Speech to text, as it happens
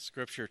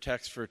Scripture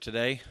text for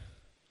today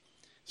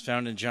is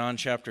found in John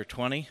chapter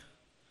 20,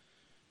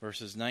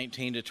 verses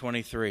 19 to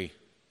 23.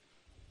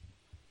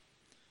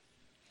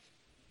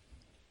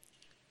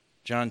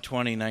 John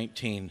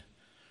 20:19.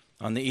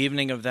 On the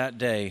evening of that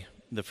day,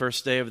 the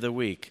first day of the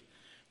week,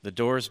 the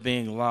doors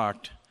being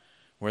locked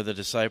where the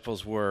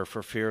disciples were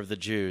for fear of the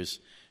Jews,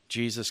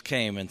 Jesus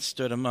came and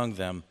stood among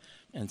them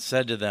and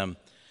said to them,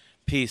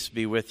 "Peace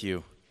be with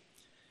you."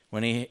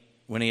 When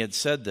he had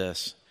said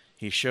this,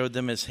 he showed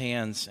them his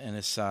hands and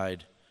his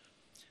side.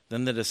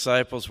 Then the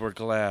disciples were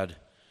glad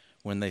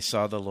when they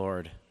saw the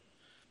Lord.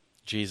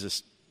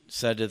 Jesus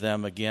said to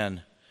them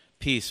again,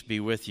 "Peace be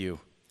with you.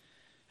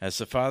 As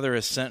the Father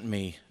has sent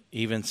me,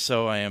 even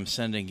so I am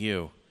sending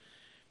you."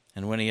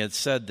 And when he had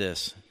said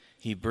this,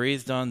 he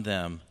breathed on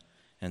them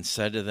and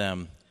said to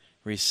them,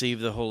 "Receive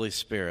the Holy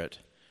Spirit.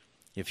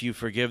 If you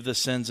forgive the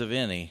sins of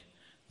any,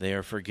 they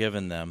are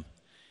forgiven them.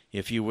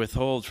 If you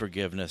withhold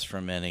forgiveness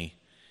from any,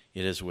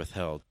 it is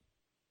withheld."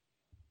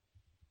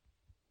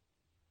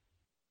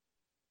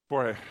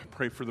 Before I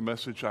pray for the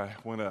message, I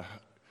want to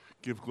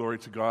give glory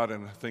to God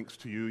and thanks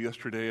to you.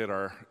 Yesterday at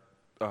our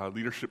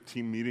leadership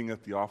team meeting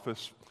at the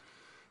office,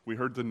 we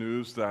heard the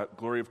news that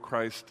Glory of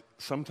Christ,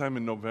 sometime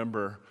in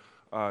November,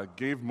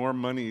 gave more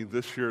money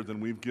this year than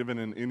we've given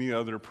in any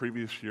other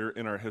previous year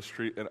in our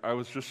history. And I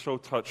was just so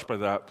touched by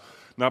that,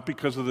 not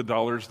because of the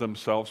dollars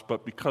themselves,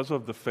 but because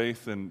of the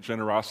faith and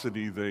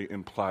generosity they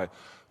imply.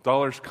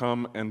 Dollars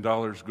come and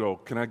dollars go.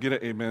 Can I get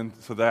an amen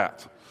to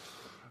that?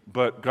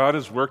 But God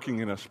is working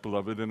in us,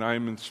 beloved, and I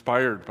am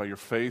inspired by your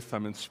faith.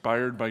 I'm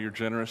inspired by your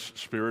generous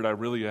spirit. I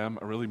really am.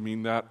 I really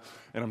mean that,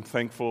 and I'm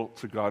thankful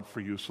to God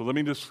for you. So let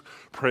me just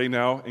pray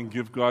now and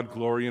give God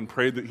glory and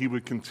pray that he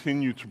would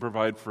continue to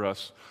provide for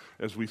us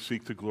as we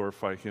seek to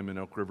glorify him in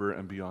Elk River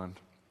and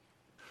beyond.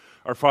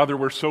 Our Father,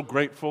 we're so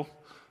grateful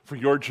for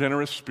your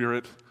generous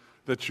spirit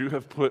that you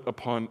have put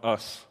upon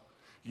us.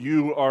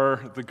 You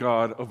are the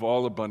God of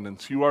all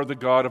abundance. You are the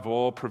God of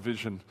all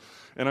provision.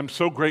 And I'm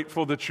so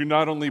grateful that you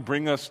not only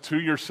bring us to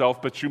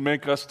yourself, but you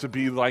make us to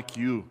be like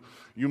you.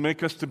 You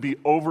make us to be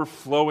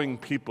overflowing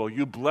people.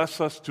 You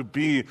bless us to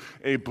be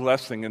a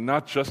blessing and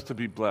not just to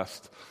be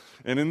blessed.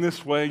 And in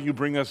this way, you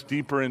bring us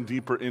deeper and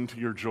deeper into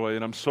your joy.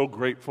 And I'm so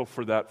grateful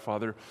for that,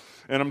 Father.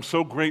 And I'm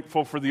so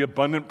grateful for the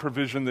abundant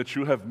provision that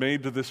you have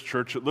made to this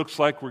church. It looks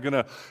like we're going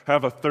to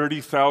have a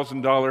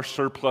 $30,000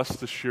 surplus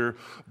this year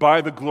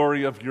by the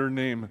glory of your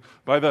name,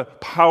 by the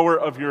power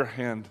of your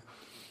hand.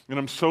 And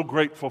I'm so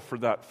grateful for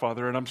that,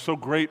 Father. And I'm so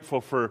grateful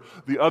for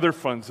the other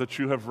funds that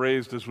you have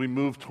raised as we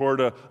move toward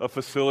a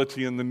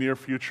facility in the near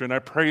future. And I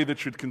pray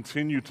that you'd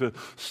continue to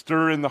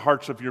stir in the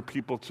hearts of your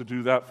people to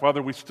do that.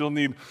 Father, we still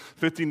need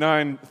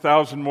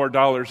 $59,000 more.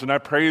 And I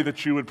pray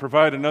that you would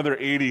provide another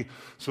 80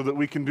 so that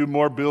we can do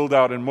more build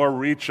out and more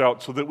reach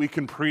out, so that we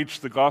can preach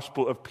the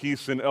gospel of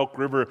peace in Elk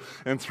River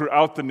and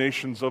throughout the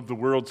nations of the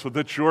world, so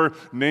that your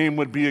name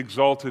would be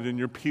exalted and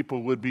your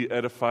people would be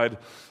edified.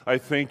 I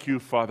thank you,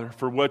 Father,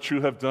 for what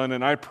you have done.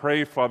 And I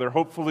pray, Father,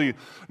 hopefully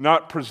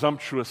not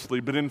presumptuously,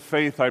 but in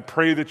faith, I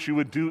pray that you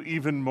would do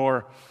even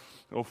more.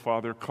 Oh,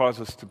 Father,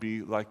 cause us to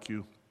be like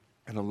you,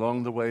 and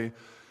along the way,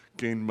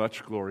 gain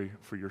much glory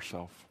for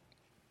yourself.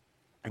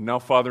 And now,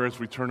 Father, as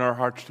we turn our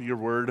hearts to your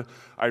word,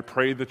 I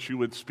pray that you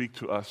would speak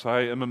to us.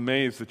 I am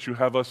amazed that you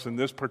have us in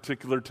this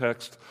particular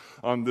text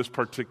on this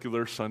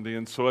particular Sunday.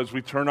 And so as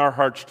we turn our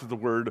hearts to the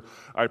word,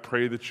 I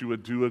pray that you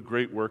would do a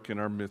great work in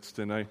our midst.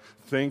 And I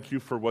thank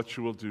you for what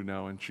you will do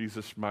now in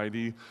Jesus'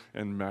 mighty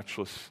and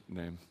matchless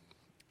name.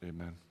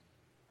 Amen.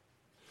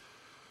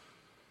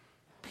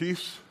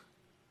 Peace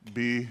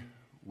be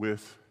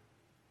with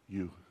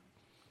you.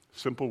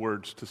 Simple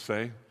words to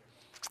say,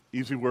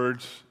 easy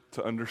words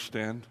to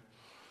understand.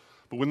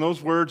 But when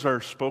those words are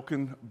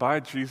spoken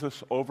by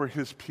Jesus over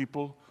his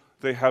people,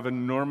 they have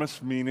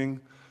enormous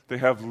meaning. They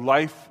have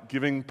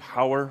life-giving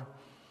power.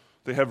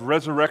 They have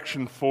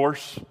resurrection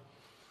force.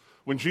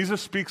 When Jesus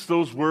speaks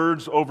those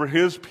words over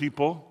his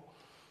people,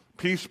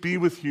 peace be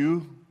with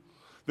you,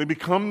 they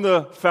become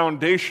the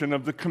foundation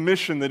of the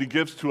commission that he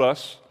gives to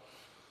us.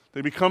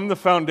 They become the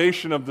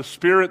foundation of the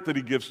Spirit that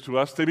he gives to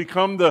us. They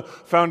become the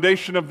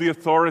foundation of the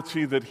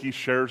authority that he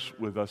shares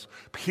with us.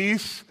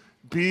 Peace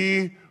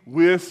be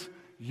with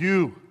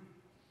you.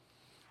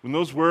 When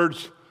those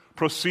words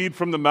proceed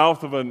from the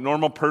mouth of a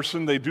normal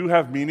person, they do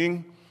have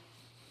meaning.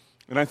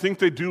 And I think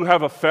they do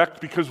have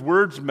effect because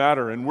words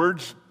matter and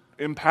words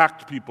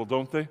impact people,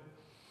 don't they?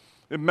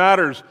 It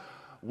matters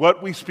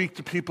what we speak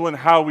to people and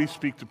how we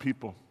speak to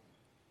people.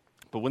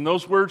 But when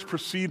those words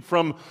proceed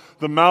from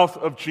the mouth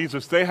of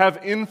Jesus, they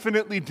have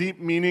infinitely deep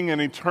meaning and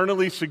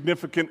eternally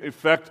significant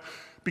effect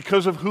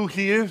because of who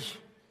he is.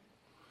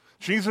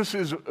 Jesus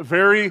is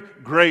very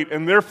great,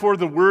 and therefore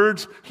the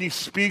words he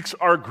speaks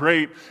are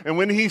great. And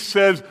when he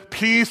says,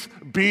 "Peace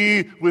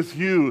be with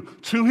you,"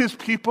 to his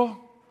people,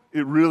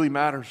 it really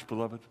matters,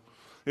 beloved.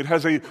 It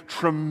has a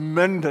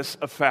tremendous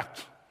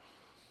effect.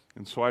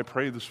 And so I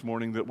pray this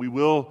morning that we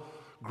will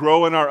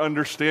grow in our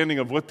understanding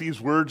of what these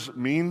words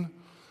mean,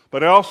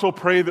 But I also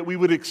pray that we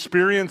would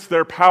experience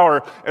their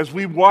power as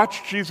we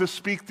watch Jesus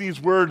speak these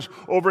words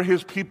over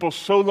his people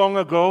so long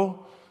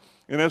ago,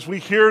 and as we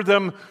hear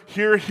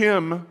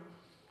him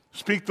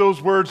speak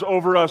those words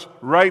over us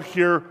right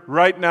here,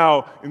 right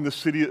now in the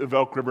city of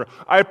Elk River.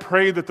 I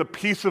pray that the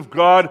peace of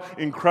God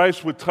in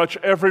Christ would touch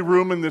every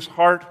room in this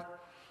heart,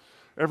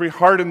 every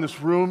heart in this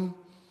room.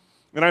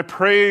 And I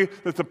pray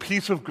that the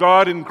peace of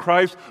God in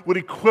Christ would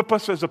equip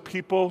us as a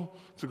people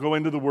to go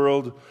into the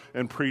world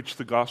and preach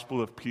the gospel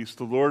of peace.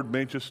 The Lord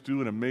may just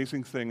do an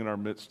amazing thing in our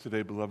midst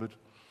today, beloved.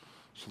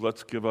 So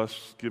let's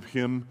give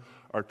him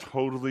our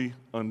totally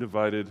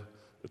undivided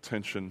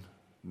attention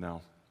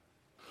now.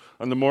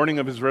 On the morning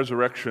of his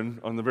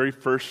resurrection, on the very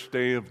first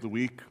day of the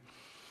week,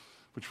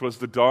 which was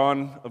the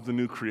dawn of the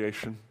new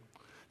creation,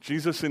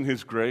 Jesus in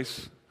his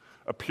grace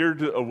appeared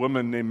to a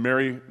woman named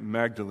Mary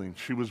Magdalene.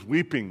 She was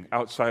weeping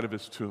outside of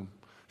his tomb.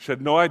 She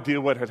had no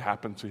idea what had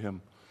happened to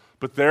him.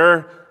 But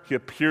there he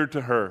appeared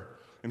to her,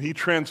 and he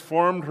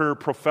transformed her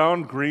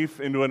profound grief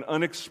into an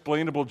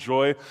unexplainable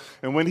joy.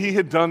 And when he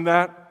had done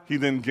that, he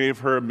then gave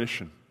her a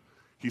mission.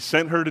 He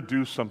sent her to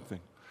do something.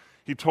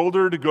 He told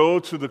her to go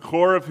to the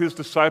core of his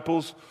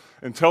disciples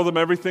and tell them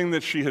everything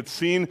that she had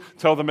seen,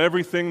 tell them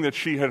everything that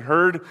she had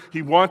heard.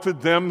 He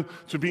wanted them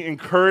to be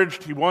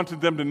encouraged. He wanted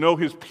them to know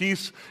his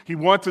peace. He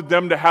wanted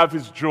them to have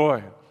his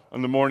joy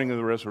on the morning of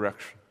the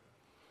resurrection.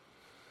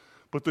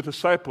 But the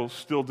disciples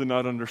still did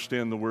not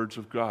understand the words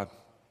of God.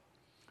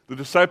 The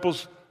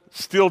disciples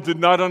still did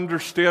not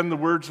understand the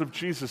words of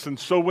Jesus. And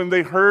so when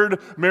they heard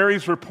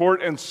Mary's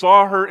report and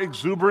saw her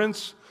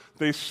exuberance,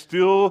 they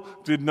still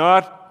did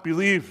not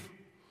believe.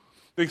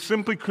 They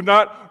simply could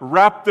not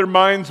wrap their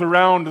minds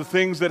around the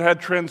things that had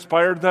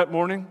transpired that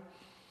morning.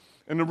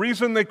 And the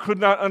reason they could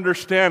not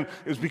understand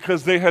is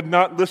because they had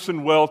not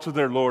listened well to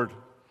their Lord.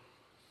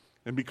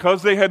 And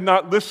because they had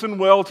not listened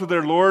well to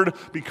their Lord,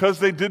 because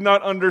they did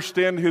not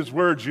understand his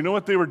words, you know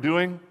what they were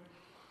doing?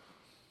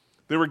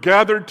 They were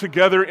gathered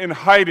together in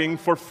hiding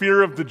for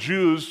fear of the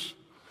Jews.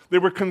 They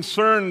were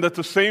concerned that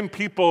the same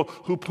people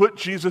who put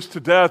Jesus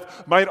to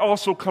death might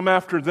also come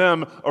after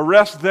them,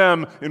 arrest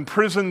them,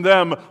 imprison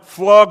them,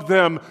 flog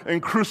them,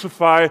 and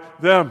crucify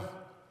them.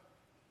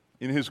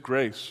 In his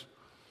grace,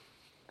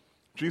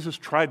 Jesus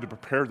tried to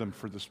prepare them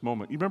for this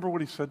moment. You remember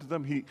what he said to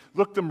them? He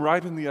looked them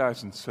right in the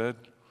eyes and said,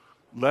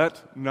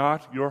 "Let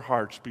not your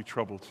hearts be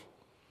troubled,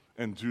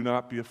 and do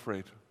not be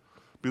afraid.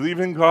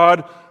 Believe in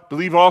God,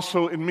 believe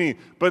also in me."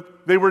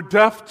 But they were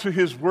deaf to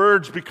his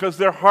words because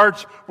their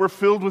hearts were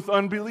filled with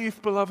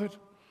unbelief, beloved.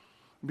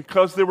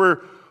 Because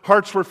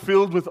hearts were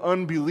filled with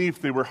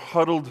unbelief, they were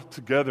huddled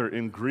together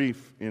in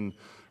grief, in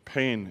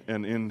pain,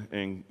 and in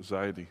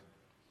anxiety.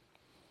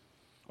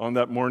 On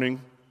that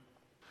morning,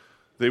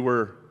 they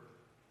were,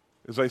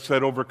 as I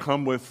said,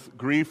 overcome with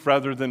grief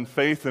rather than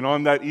faith. And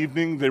on that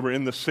evening, they were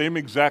in the same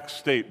exact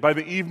state. By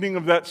the evening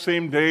of that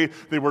same day,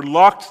 they were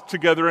locked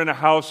together in a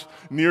house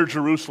near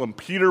Jerusalem.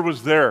 Peter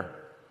was there.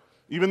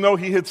 Even though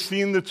he had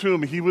seen the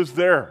tomb, he was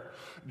there.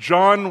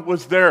 John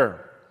was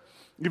there.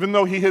 Even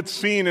though he had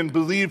seen and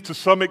believed to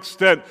some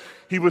extent,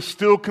 he was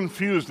still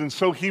confused. And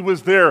so he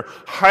was there,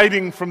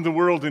 hiding from the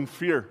world in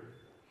fear.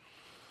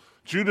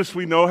 Judas,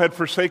 we know, had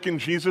forsaken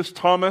Jesus.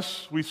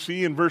 Thomas, we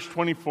see in verse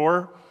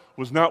 24,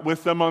 was not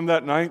with them on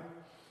that night.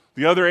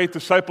 The other 8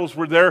 disciples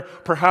were there.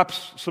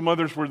 Perhaps some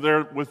others were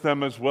there with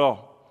them as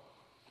well.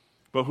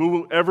 But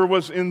whoever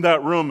was in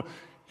that room,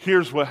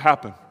 here's what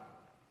happened.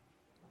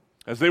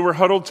 As they were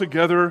huddled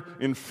together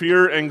in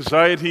fear,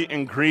 anxiety,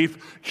 and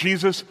grief,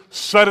 Jesus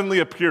suddenly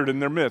appeared in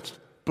their midst.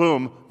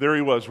 Boom, there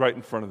he was right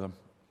in front of them.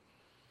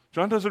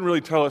 John doesn't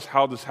really tell us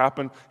how this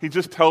happened. He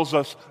just tells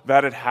us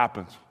that it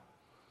happened.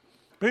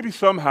 Maybe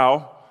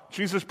somehow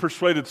Jesus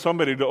persuaded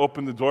somebody to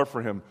open the door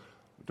for him.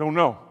 Don't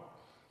know.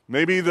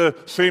 Maybe the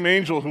same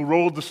angel who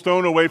rolled the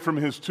stone away from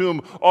his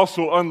tomb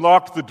also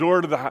unlocked the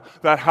door to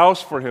that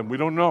house for him. We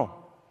don't know.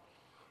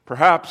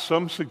 Perhaps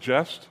some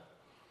suggest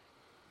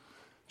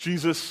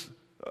Jesus,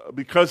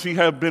 because he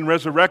had been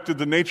resurrected,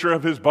 the nature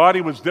of his body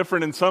was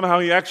different, and somehow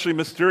he actually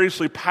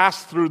mysteriously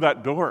passed through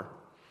that door.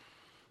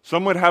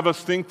 Some would have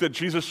us think that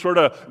Jesus sort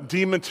of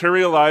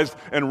dematerialized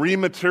and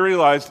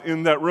rematerialized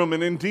in that room.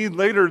 And indeed,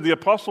 later, the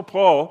Apostle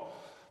Paul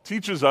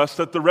teaches us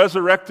that the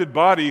resurrected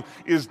body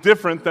is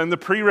different than the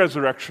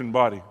pre-resurrection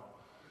body.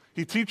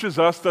 He teaches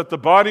us that the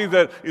body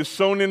that is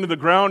sown into the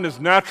ground is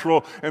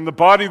natural, and the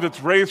body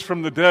that's raised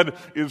from the dead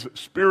is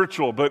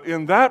spiritual. But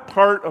in that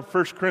part of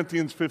 1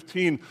 Corinthians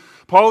 15,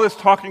 Paul is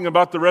talking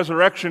about the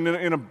resurrection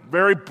in a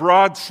very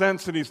broad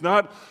sense, and he's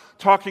not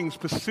talking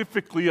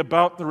specifically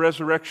about the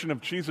resurrection of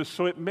Jesus.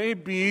 So it may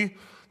be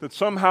that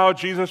somehow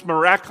Jesus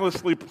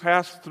miraculously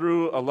passed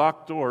through a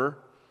locked door,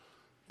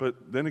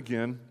 but then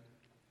again,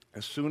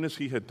 as soon as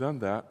he had done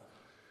that,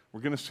 we're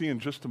going to see in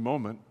just a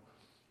moment,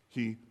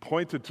 he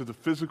pointed to the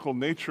physical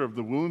nature of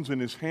the wounds in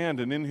his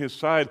hand and in his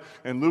side,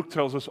 and Luke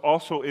tells us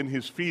also in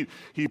his feet.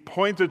 He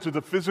pointed to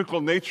the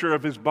physical nature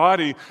of his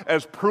body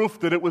as proof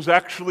that it was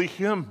actually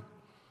him.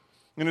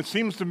 And it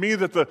seems to me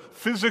that the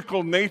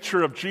physical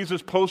nature of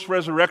Jesus'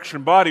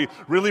 post-resurrection body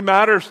really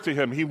matters to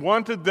him. He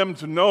wanted them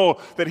to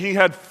know that he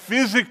had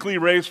physically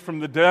raised from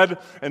the dead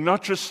and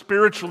not just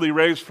spiritually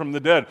raised from the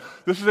dead.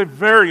 This is a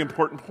very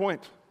important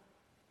point.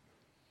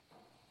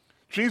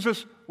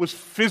 Jesus was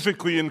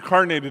physically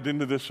incarnated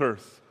into this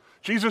earth.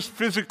 Jesus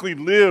physically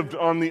lived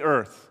on the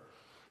earth.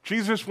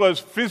 Jesus was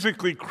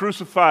physically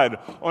crucified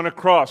on a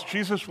cross.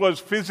 Jesus was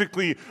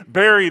physically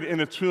buried in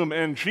a tomb.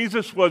 And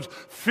Jesus was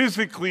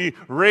physically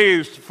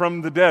raised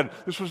from the dead.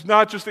 This was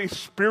not just a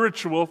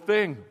spiritual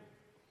thing.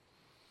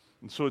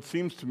 And so it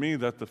seems to me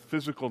that the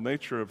physical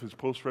nature of his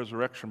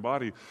post-resurrection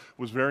body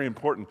was very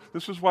important.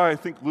 This is why I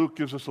think Luke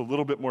gives us a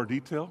little bit more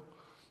detail.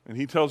 And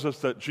he tells us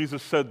that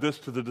Jesus said this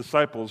to the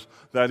disciples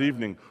that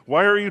evening.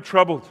 "Why are you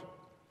troubled?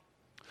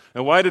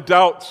 And why do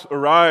doubts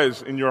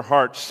arise in your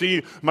heart?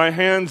 See my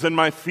hands and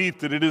my feet,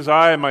 that it is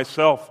I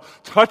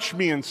myself. Touch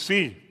me and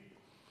see.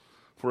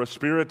 For a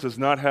spirit does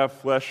not have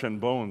flesh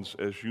and bones,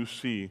 as you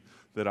see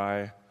that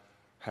I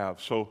have."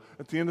 So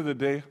at the end of the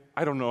day,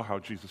 I don't know how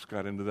Jesus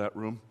got into that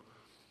room.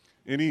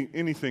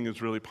 Anything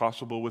is really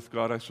possible with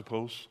God, I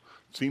suppose.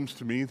 It seems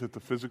to me that the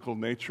physical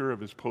nature of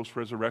his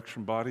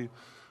post-resurrection body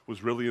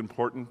was really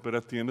important, but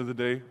at the end of the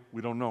day,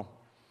 we don't know.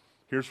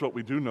 Here's what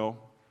we do know.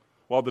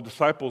 While the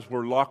disciples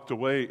were locked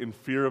away in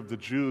fear of the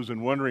Jews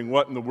and wondering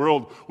what in the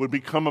world would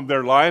become of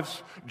their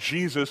lives,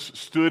 Jesus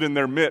stood in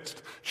their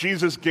midst.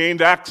 Jesus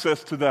gained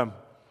access to them.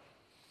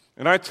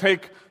 And I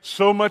take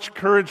so much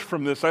courage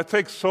from this. I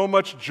take so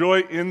much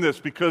joy in this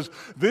because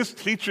this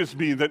teaches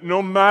me that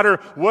no matter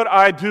what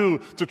I do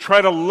to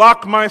try to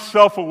lock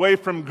myself away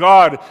from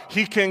God,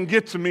 he can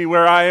get to me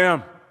where I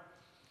am.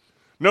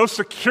 No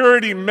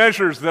security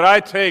measures that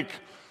I take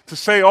to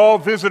say all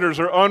visitors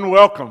are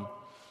unwelcome.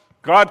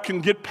 God can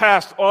get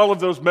past all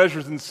of those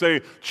measures and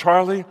say,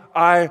 "Charlie,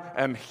 I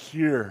am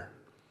here.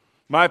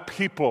 My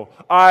people,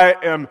 I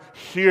am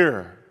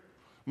here.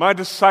 My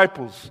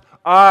disciples,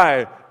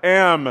 I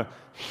am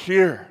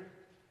here."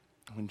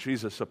 When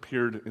Jesus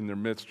appeared in their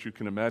midst, you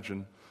can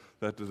imagine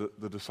that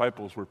the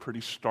disciples were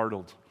pretty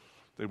startled.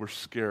 They were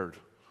scared.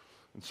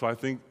 And so I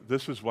think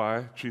this is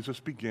why Jesus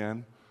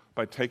began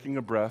by taking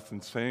a breath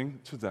and saying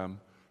to them,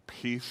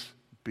 "Peace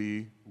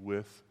be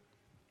with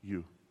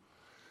you."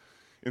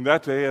 In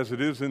that day, as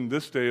it is in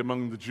this day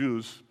among the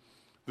Jews,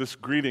 this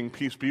greeting,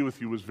 "Peace be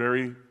with you," was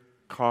very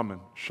common.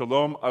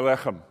 Shalom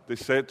Aleichem. They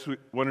say it to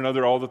one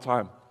another all the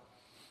time.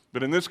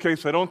 But in this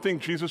case, I don't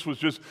think Jesus was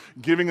just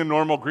giving a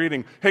normal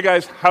greeting. "Hey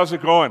guys, how's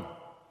it going?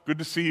 Good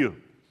to see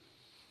you."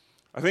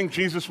 I think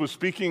Jesus was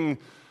speaking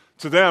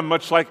to them,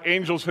 much like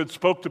angels had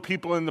spoke to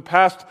people in the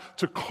past,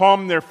 to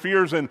calm their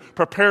fears and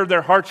prepare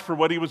their hearts for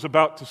what he was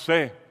about to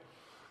say.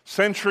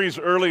 Centuries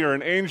earlier,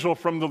 an angel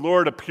from the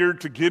Lord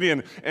appeared to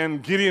Gideon,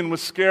 and Gideon was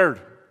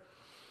scared.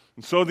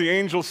 And so the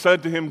angel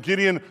said to him,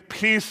 "Gideon,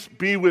 peace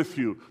be with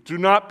you. Do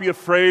not be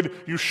afraid.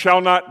 You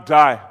shall not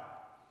die."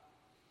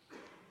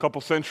 A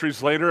couple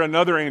centuries later,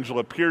 another angel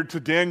appeared to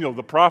Daniel,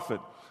 the prophet,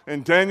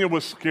 and Daniel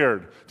was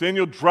scared.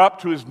 Daniel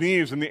dropped to his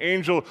knees, and the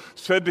angel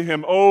said to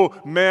him, "O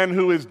man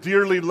who is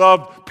dearly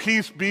loved,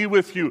 peace be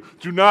with you.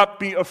 Do not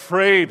be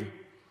afraid.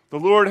 The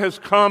Lord has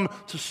come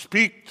to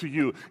speak to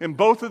you." In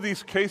both of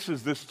these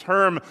cases, this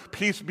term,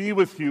 "peace be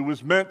with you,"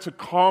 was meant to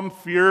calm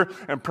fear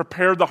and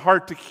prepare the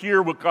heart to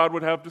hear what God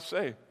would have to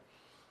say.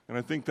 And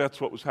I think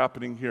that's what was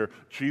happening here.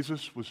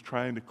 Jesus was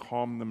trying to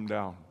calm them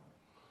down.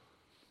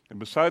 And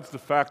besides the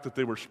fact that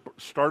they were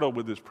startled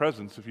with his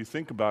presence, if you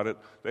think about it,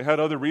 they had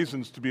other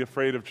reasons to be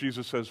afraid of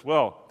Jesus as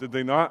well, did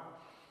they not?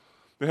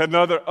 They had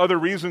other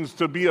reasons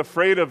to be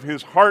afraid of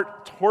his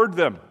heart toward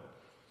them.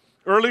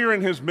 Earlier in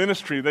his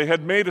ministry, they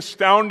had made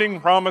astounding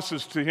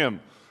promises to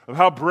him of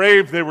how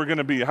brave they were going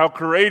to be, how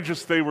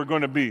courageous they were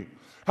going to be,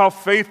 how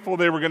faithful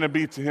they were going to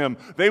be to him.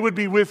 They would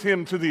be with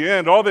him to the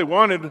end. All they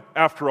wanted,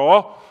 after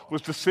all,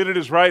 was to sit at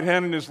his right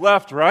hand and his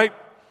left, right?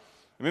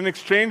 And in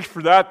exchange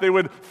for that, they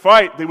would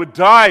fight. They would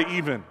die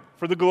even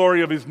for the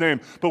glory of his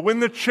name. But when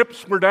the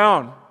chips were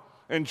down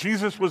and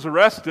Jesus was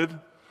arrested,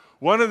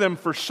 one of them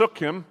forsook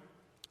him,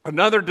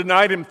 another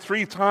denied him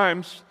 3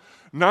 times,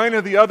 9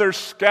 of the others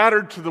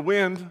scattered to the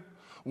wind.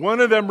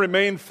 One of them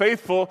remained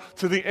faithful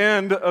to the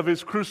end of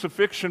his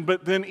crucifixion,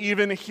 but then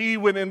even he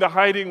went into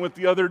hiding with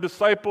the other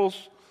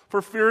disciples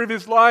for fear of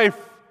his life.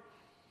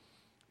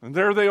 And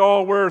there they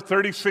all were,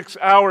 36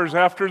 hours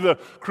after the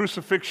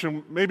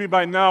crucifixion, maybe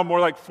by now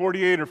more like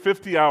 48 or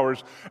 50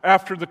 hours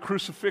after the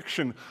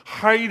crucifixion,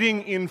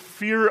 hiding in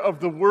fear of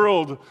the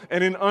world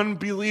and in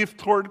unbelief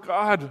toward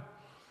God.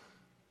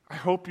 I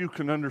hope you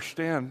can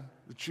understand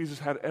that Jesus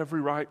had every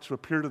right to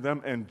appear to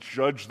them and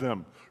judge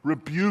them,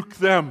 rebuke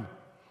them.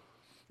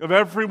 Of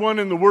everyone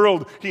in the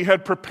world, he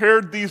had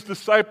prepared these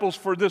disciples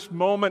for this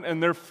moment,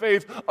 and their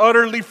faith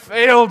utterly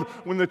failed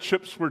when the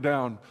chips were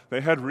down. They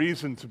had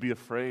reason to be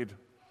afraid.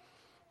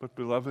 But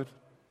beloved,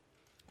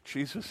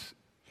 Jesus,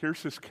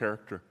 here's his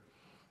character.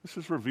 This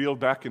is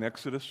revealed back in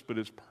Exodus, but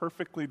is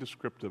perfectly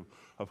descriptive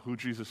of who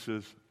Jesus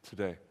is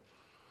today.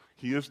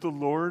 He is the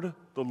Lord,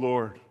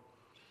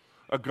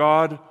 a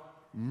God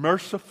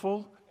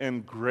merciful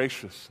and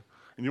gracious.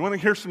 And you want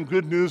to hear some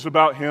good news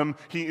about him?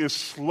 He is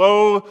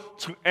slow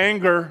to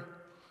anger,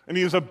 and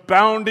he is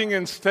abounding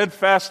in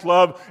steadfast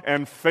love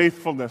and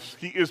faithfulness.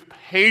 He is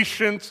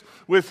patient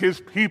with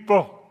his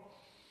people.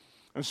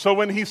 And so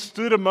when he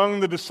stood among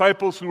the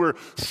disciples who were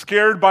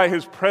scared by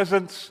his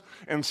presence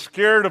and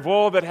scared of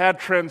all that had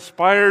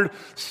transpired,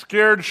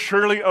 scared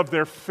surely of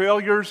their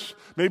failures,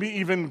 maybe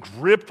even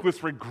gripped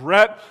with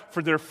regret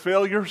for their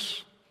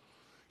failures,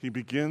 he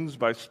begins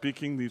by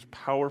speaking these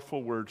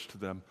powerful words to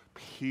them: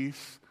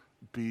 peace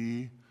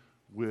be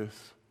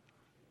with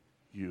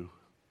you.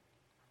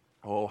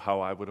 Oh, how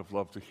I would have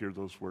loved to hear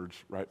those words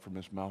right from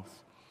his mouth.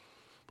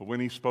 But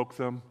when he spoke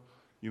them,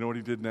 you know what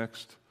he did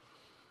next?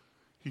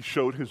 He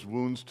showed his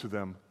wounds to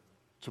them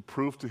to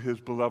prove to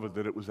his beloved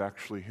that it was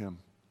actually him.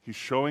 He's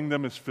showing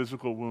them his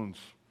physical wounds.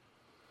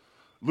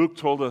 Luke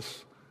tells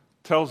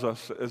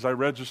us, as I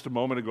read just a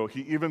moment ago,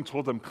 he even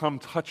told them, come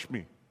touch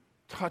me,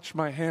 touch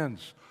my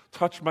hands,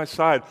 touch my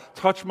side,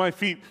 touch my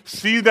feet,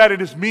 see that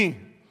it is me.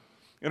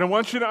 And I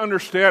want you to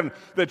understand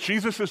that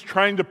Jesus is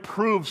trying to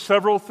prove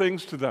several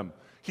things to them.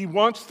 He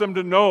wants them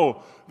to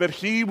know that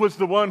he was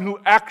the one who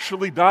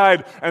actually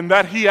died and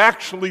that he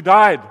actually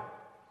died.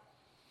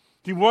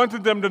 He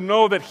wanted them to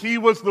know that he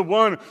was the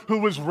one who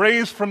was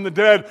raised from the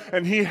dead,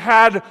 and he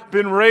had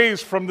been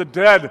raised from the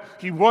dead.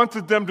 He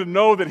wanted them to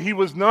know that he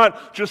was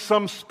not just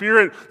some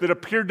spirit that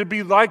appeared to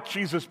be like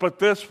Jesus, but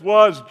this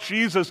was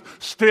Jesus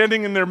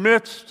standing in their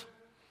midst.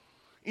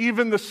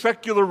 Even the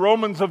secular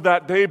Romans of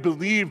that day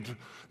believed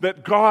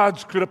that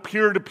gods could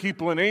appear to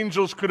people and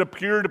angels could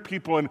appear to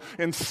people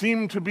and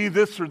seem to be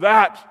this or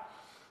that.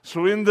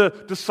 So in the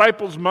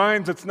disciples'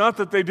 minds, it's not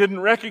that they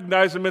didn't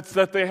recognize him, it's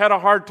that they had a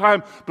hard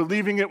time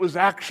believing it was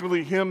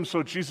actually him.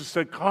 So Jesus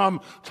said, come,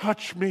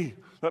 touch me.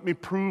 Let me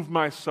prove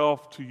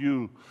myself to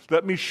you.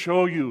 Let me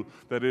show you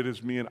that it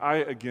is me. And I,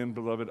 again,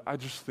 beloved, I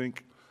just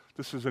think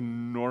this is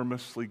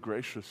enormously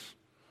gracious.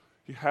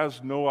 He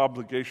has no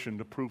obligation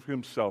to prove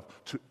himself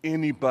to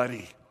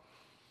anybody,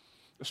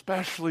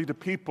 especially to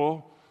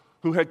people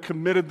who had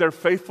committed their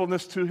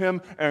faithfulness to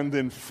him and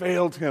then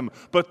failed him.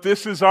 But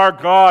this is our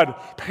God,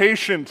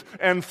 patient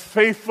and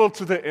faithful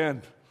to the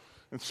end.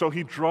 And so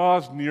he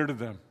draws near to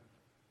them.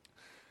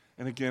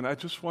 And again, I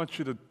just want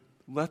you to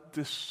let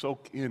this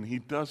soak in. He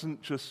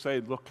doesn't just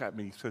say, look at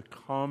me. He said,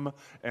 come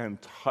and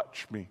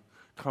touch me.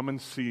 Come and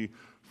see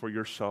for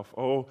yourself.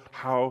 Oh,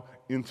 how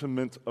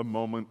intimate a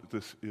moment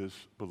this is,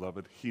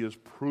 beloved. He is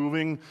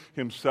proving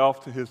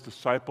himself to his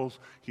disciples.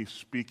 He's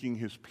speaking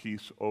his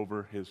peace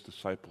over his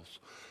disciples.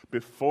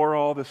 Before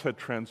all this had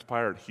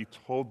transpired, he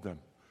told them,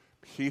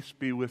 peace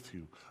be with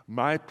you.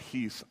 My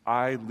peace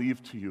I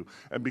leave to you.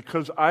 And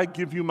because I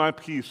give you my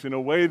peace in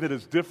a way that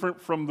is different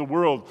from the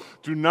world,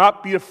 do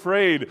not be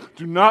afraid.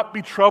 Do not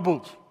be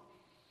troubled.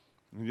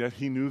 And yet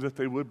he knew that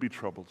they would be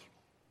troubled.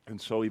 And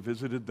so he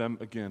visited them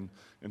again,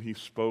 and he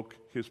spoke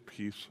his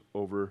peace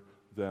over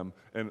them.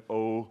 And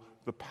oh,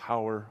 the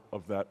power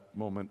of that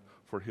moment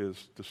for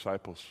his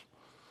disciples.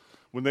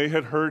 When they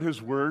had heard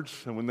his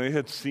words, and when they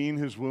had seen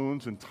his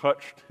wounds and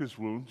touched his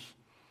wounds,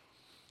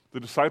 the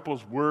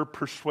disciples were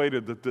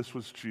persuaded that this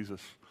was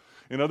Jesus.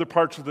 In other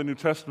parts of the New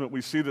Testament,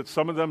 we see that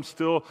some of them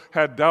still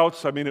had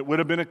doubts. I mean, it would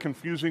have been a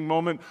confusing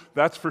moment,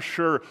 that's for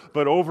sure.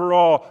 But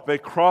overall, they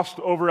crossed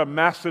over a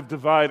massive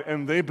divide,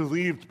 and they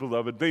believed,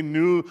 beloved. They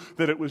knew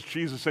that it was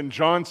Jesus. And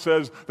John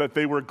says that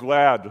they were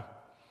glad.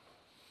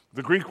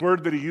 The Greek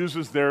word that he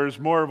uses there is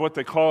more of what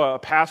they call a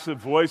passive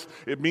voice.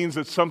 It means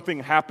that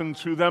something happened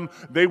to them.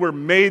 They were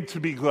made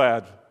to be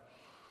glad.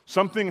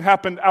 Something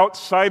happened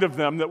outside of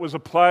them that was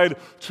applied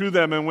to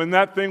them. And when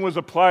that thing was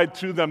applied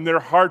to them, their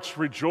hearts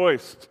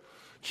rejoiced.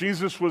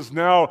 Jesus was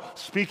now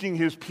speaking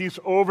his peace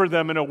over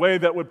them in a way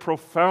that would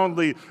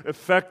profoundly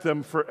affect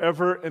them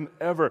forever and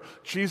ever.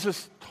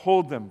 Jesus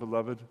told them,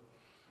 beloved,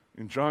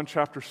 in John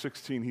chapter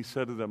 16, he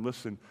said to them,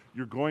 listen,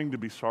 you're going to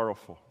be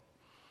sorrowful.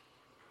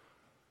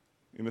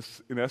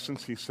 In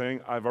essence, he's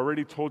saying, I've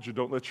already told you,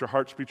 don't let your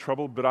hearts be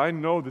troubled, but I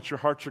know that your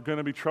hearts are going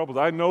to be troubled.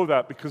 I know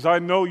that because I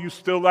know you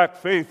still lack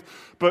faith,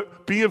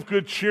 but be of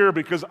good cheer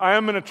because I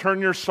am going to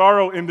turn your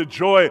sorrow into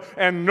joy,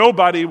 and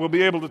nobody will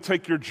be able to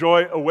take your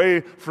joy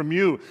away from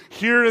you.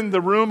 Here in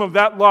the room of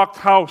that locked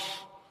house,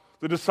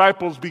 the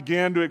disciples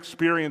began to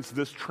experience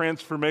this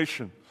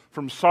transformation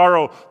from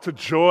sorrow to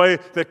joy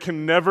that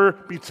can never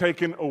be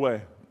taken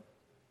away.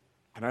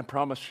 And I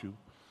promise you,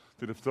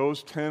 that if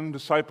those 10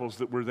 disciples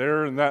that were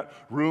there in that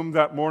room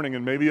that morning,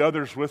 and maybe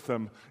others with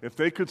them, if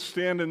they could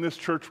stand in this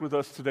church with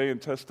us today and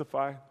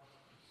testify,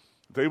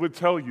 they would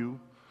tell you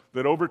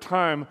that over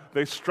time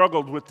they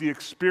struggled with the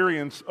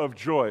experience of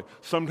joy.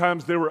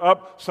 Sometimes they were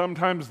up,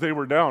 sometimes they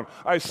were down.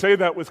 I say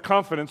that with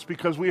confidence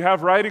because we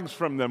have writings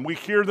from them. We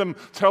hear them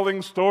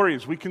telling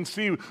stories. We can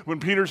see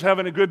when Peter's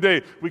having a good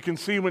day. We can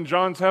see when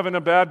John's having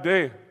a bad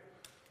day.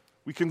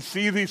 We can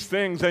see these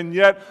things, and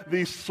yet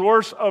the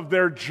source of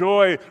their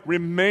joy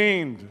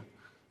remained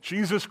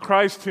Jesus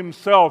Christ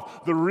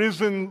himself, the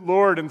risen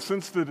Lord. And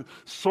since the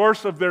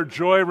source of their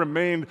joy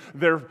remained,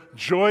 their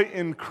joy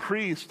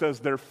increased as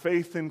their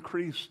faith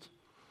increased.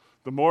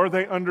 The more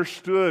they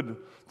understood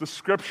the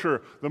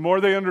Scripture, the more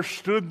they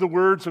understood the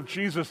words of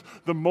Jesus,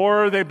 the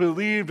more they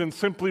believed and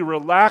simply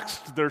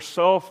relaxed their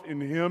self in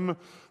Him,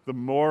 the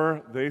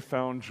more they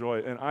found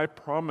joy. And I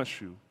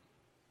promise you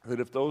that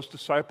if those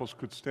disciples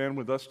could stand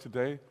with us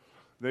today,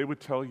 they would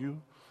tell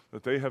you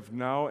that they have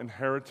now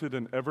inherited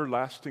an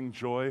everlasting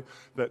joy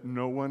that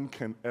no one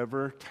can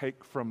ever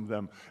take from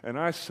them. And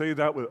I say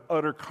that with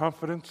utter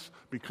confidence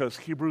because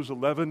Hebrews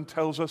 11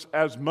 tells us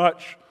as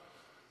much.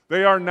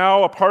 They are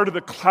now a part of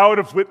the cloud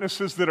of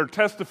witnesses that are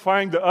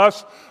testifying to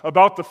us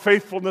about the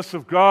faithfulness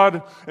of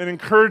God and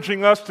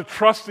encouraging us to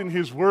trust in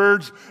His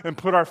words and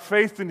put our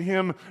faith in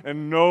Him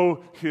and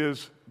know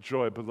His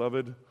joy.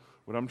 Beloved,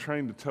 what I'm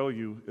trying to tell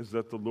you is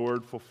that the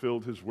Lord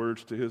fulfilled His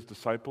words to His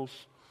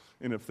disciples,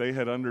 and if they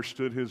had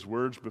understood His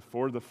words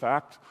before the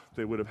fact,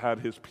 they would have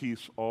had His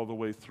peace all the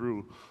way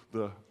through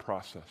the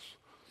process.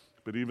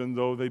 But even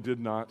though they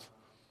did not,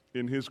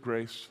 in His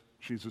grace,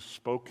 Jesus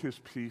spoke His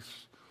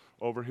peace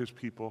over His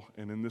people,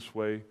 and in this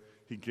way,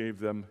 He gave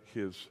them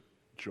His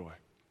joy.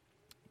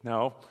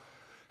 Now,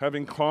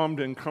 having calmed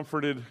and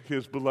comforted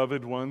His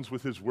beloved ones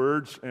with His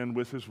words and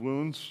with His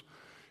wounds,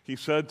 He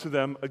said to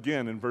them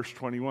again in verse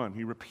 21,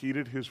 He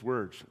repeated His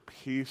words,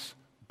 "Peace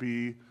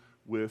be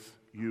with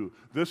you."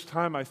 This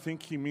time, I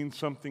think He means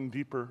something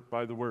deeper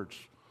by the words.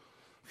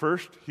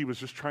 First, He was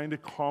just trying to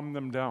calm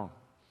them down.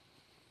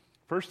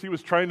 First, He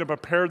was trying to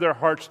prepare their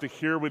hearts to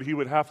hear what He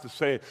would have to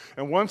say.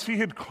 And once He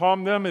had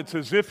calmed them, it's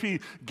as if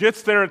He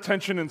gets their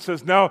attention and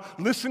says, "Now,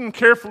 listen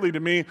carefully to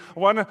me. I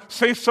want to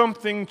say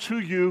something to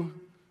you."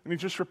 And He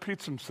just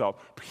repeats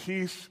Himself,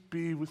 "Peace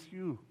be with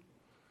you."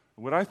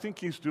 And what I think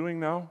He's doing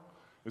now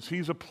is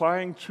He's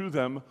applying to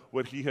them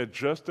what He had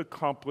just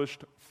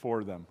accomplished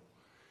for them.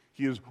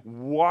 He is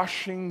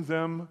washing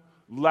them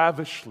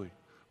lavishly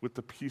with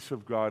the peace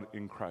of God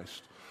in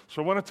Christ.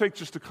 So I want to take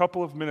just a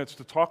couple of minutes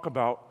to talk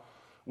about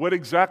what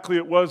exactly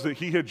it was that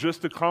He had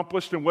just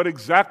accomplished and what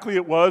exactly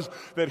it was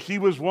that He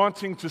was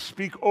wanting to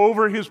speak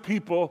over His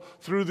people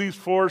through these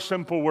 4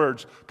 simple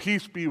words.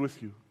 Peace be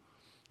with you.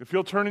 If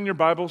you'll turn in your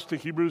Bibles to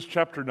Hebrews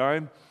chapter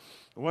 9,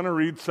 I want to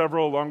read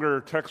several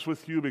longer texts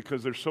with you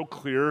because they're so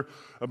clear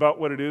about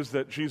what it is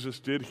that Jesus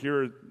did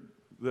here.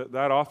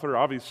 That author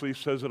obviously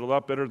says it a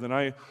lot better than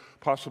I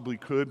possibly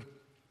could.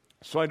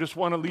 So I just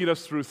want to lead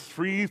us through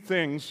 3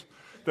 things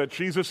that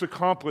Jesus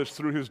accomplished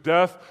through His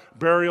death,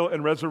 burial,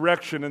 and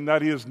resurrection, and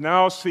that He is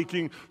now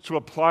seeking to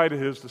apply to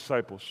His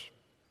disciples.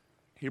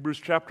 Hebrews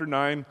chapter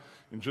 9,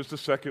 in just a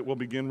second, we'll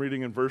begin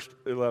reading in verse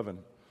 11.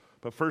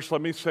 But first,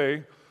 let me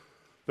say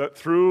that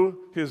through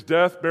His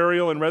death,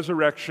 burial, and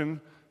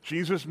resurrection,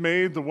 Jesus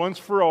made the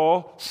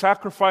once-for-all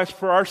sacrifice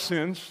for our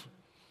sins,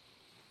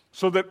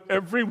 so that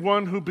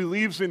everyone who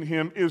believes in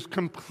Him is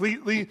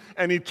completely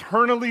and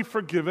eternally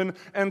forgiven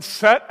and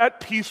set at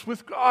peace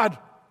with God.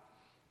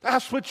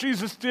 That's what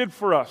Jesus did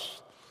for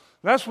us.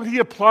 That's what He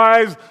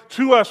applies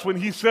to us when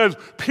He says,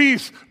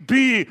 "Peace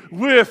be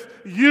with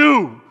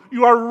you."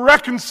 You are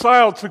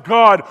reconciled to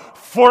God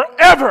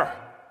forever.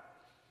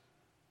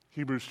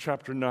 Hebrews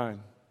chapter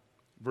 9,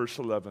 verse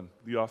 11,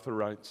 the author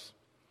writes,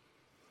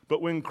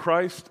 "But when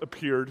Christ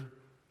appeared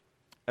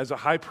as a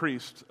high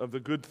priest of the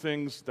good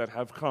things that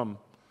have come,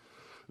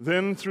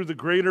 then through the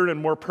greater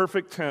and more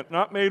perfect tent,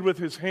 not made with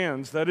His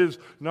hands, that is,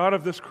 not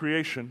of this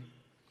creation,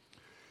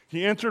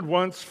 He entered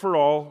once for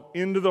all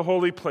into the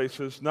holy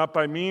places, not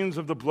by means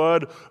of the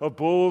blood of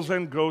bulls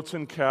and goats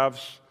and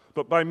calves,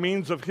 but by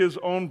means of His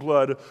own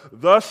blood,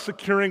 thus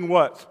securing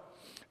what?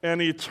 An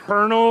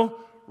eternal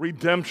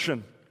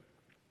redemption.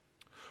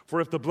 For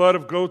if the blood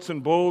of goats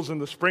and bulls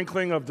and the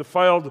sprinkling of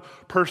defiled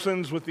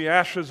persons with the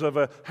ashes of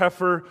a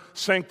heifer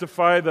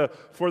sanctify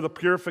for the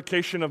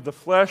purification of the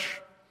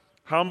flesh,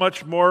 how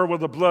much more will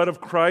the blood of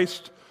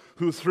Christ,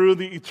 who through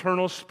the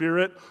eternal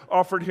Spirit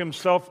offered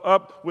Himself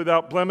up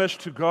without blemish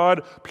to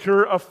God,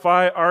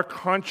 purify our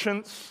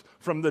conscience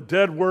from the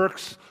dead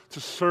works to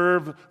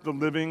serve the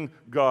living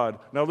God."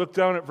 Now look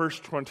down at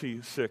verse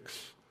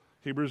 26,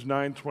 Hebrews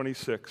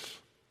 9:26.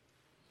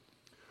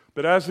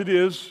 "But as it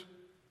is,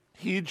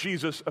 He,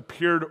 Jesus,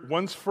 appeared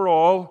once for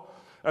all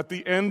at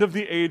the end of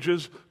the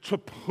ages to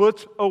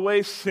put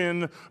away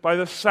sin by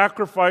the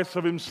sacrifice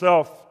of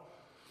Himself.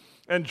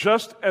 And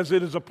just as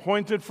it is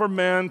appointed for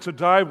man to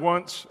die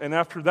once, and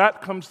after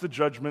that comes the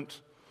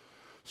judgment,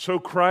 so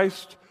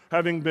Christ,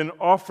 having been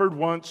offered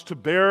once to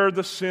bear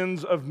the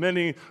sins of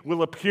many,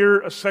 will appear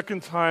a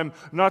second time,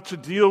 not to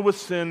deal with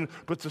sin,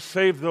 but to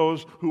save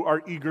those who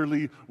are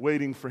eagerly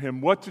waiting for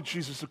Him." What did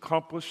Jesus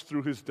accomplish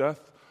through His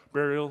death,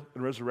 burial,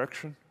 and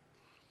resurrection?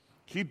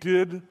 He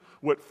did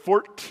what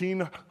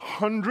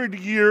 1,400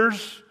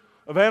 years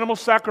of animal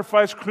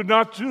sacrifice could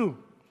not do.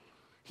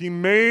 He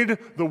made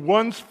the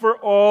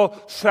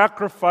once-for-all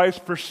sacrifice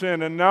for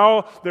sin. And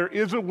now there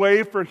is a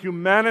way for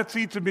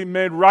humanity to be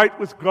made right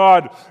with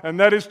God, and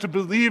that is to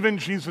believe in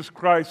Jesus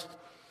Christ.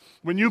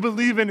 When you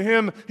believe in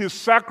Him, His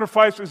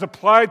sacrifice is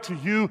applied to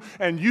you,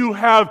 and you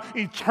have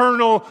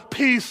eternal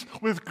peace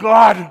with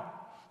God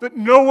that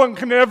no one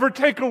can ever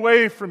take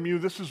away from you.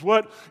 This is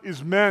what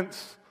is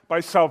meant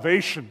by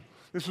salvation.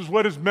 This is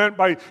what is meant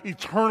by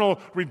eternal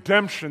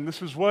redemption.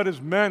 This is what is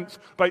meant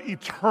by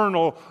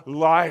eternal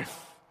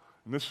life.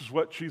 And this is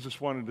what Jesus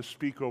wanted to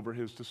speak over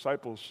his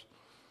disciples.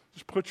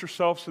 Just put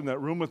yourselves in that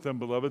room with them,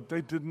 beloved.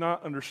 They did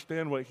not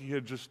understand what he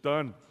had just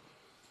done.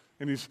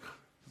 And he's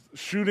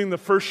shooting the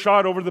first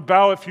shot over the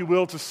bow, if you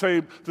will, to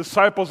say,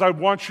 disciples, I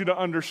want you to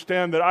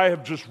understand that I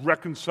have just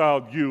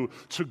reconciled you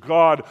to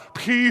God.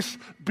 Peace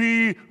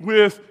be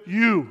with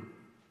you.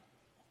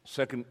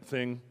 Second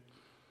thing,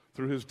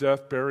 through his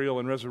death, burial,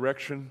 and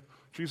resurrection,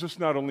 Jesus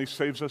not only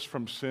saves us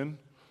from sin,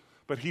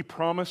 but he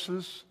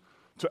promises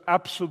to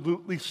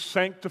absolutely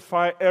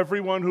sanctify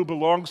everyone who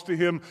belongs to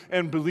him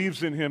and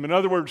believes in him. In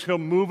other words, he'll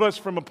move us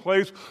from a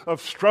place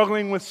of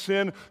struggling with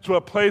sin to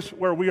a place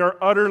where we are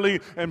utterly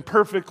and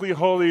perfectly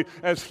holy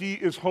as he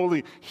is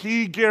holy.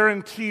 He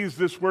guarantees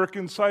this work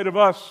inside of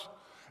us.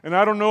 And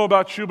I don't know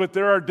about you, but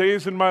there are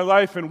days in my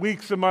life and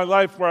weeks in my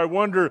life where I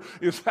wonder,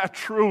 is that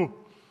true?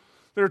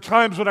 There are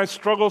times when I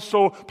struggle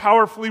so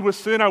powerfully with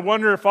sin, I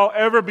wonder if I'll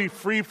ever be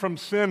free from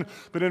sin.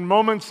 But in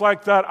moments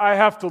like that, I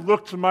have to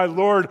look to my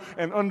Lord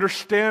and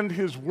understand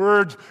his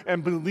words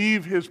and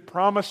believe his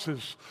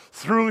promises.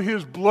 Through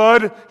his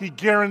blood, he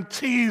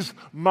guarantees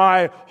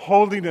my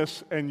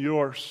holiness and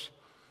yours.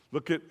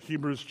 Look at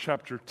Hebrews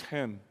chapter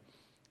 10,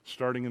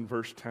 starting in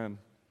verse 10.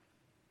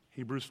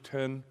 Hebrews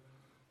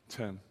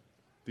 10:10.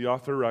 The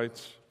author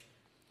writes,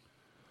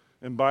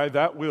 "And by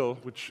that will,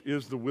 which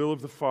is the will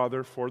of the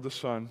Father for the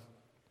Son,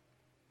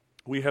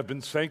 we have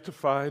been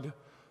sanctified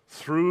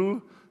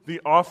through the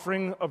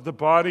offering of the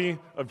body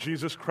of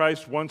Jesus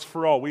Christ once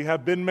for all." We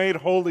have been made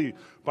holy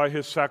by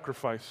his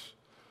sacrifice.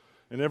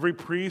 And every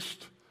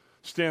priest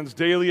stands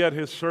daily at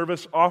his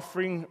service,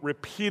 offering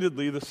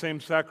repeatedly the same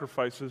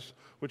sacrifices,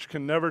 which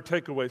can never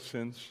take away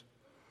sins.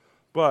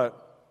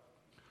 But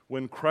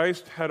when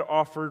Christ had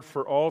offered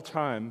for all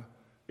time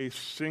a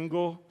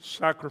single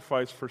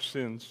sacrifice for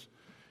sins,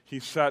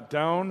 he sat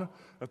down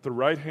at the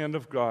right hand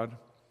of God,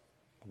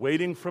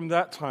 waiting from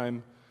that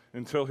time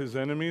until his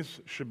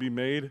enemies should be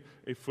made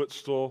a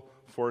footstool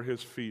for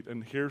his feet.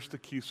 And here's the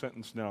key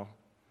sentence now.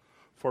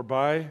 For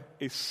by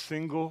a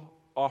single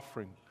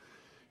offering,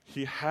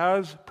 he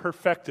has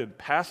perfected,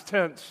 past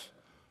tense,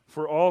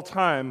 for all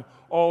time,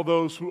 all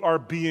those who are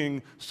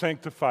being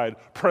sanctified.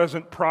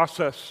 Present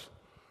process.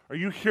 Are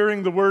you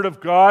hearing the word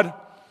of God?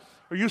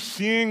 Are you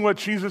seeing what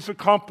Jesus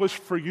accomplished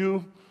for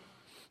you?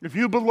 If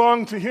you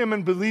belong to him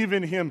and believe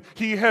in him,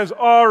 he has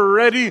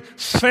already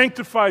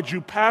sanctified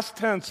you, past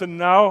tense, and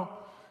now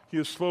he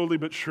is slowly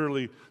but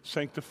surely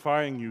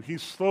sanctifying you.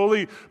 He's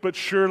slowly but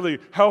surely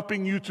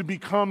helping you to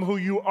become who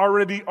you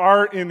already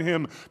are in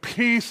him.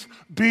 Peace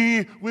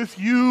be with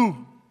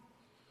you.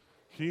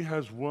 He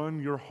has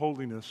won your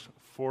holiness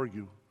for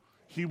you.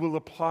 He will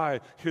apply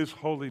his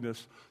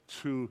holiness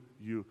to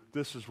you.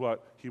 This is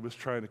what he was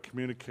trying to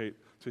communicate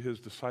to his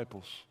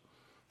disciples.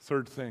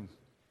 Third thing,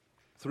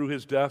 through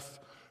his death,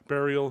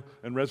 burial,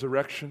 and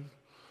resurrection,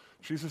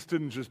 Jesus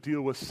didn't just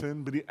deal with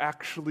sin, but he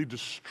actually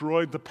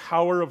destroyed the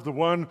power of the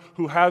one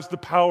who has the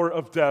power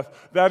of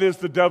death. That is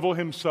the devil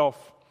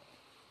himself.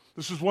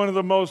 This is one of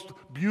the most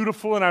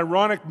beautiful and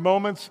ironic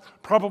moments,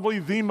 probably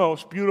the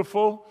most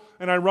beautiful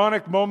and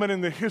ironic moment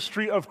in the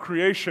history of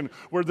creation,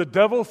 where the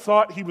devil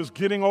thought he was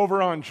getting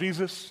over on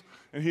Jesus,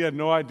 and he had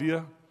no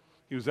idea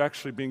he was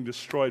actually being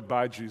destroyed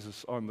by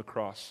Jesus on the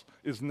cross.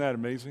 Isn't that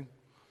amazing?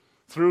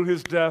 Through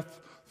his death,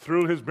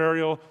 through his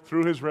burial,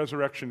 through his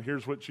resurrection,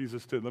 here's what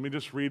Jesus did. Let me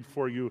just read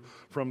for you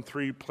from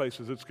 3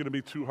 places. It's going to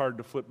be too hard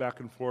to flip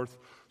back and forth,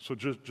 so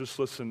just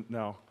listen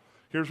now.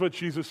 Here's what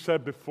Jesus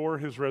said before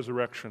his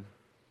resurrection.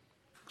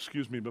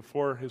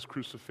 Before his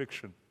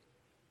crucifixion.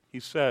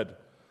 He said,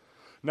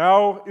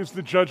 "Now is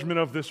the judgment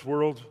of this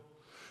world,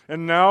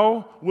 and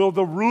now will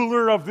the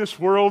ruler of this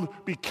world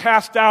be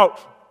cast out."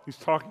 He's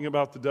talking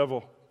about the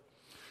devil.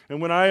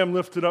 "And when I am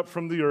lifted up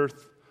from the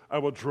earth, I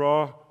will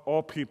draw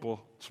all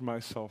people to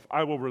myself."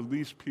 I will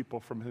release people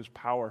from his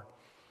power.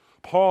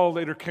 Paul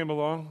later came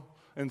along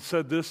and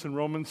said this in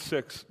Romans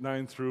 6,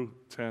 9 through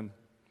 10.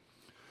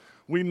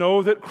 "We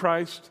know that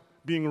Christ,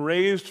 being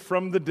raised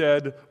from the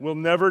dead, will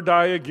never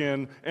die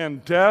again,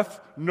 and death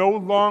no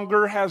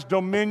longer has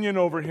dominion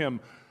over him."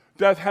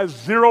 Death has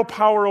zero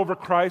power over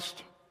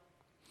Christ.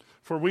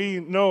 "For we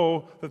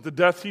know that the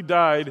death he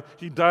died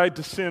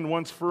to sin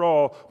once for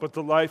all, but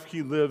the life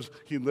he lives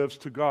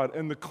to God."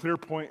 And the clear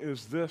point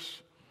is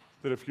this,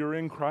 that if you're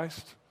in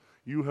Christ,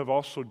 you have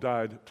also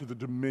died to the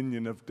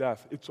dominion of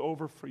death. It's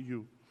over for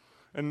you.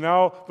 And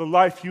now the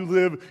life you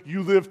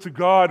live to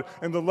God,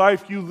 and the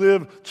life you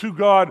live to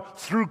God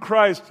through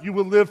Christ, you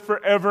will live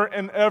forever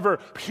and ever.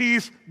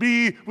 Peace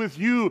be with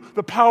you.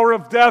 The power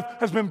of death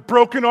has been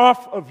broken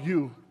off of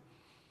you.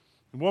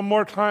 And one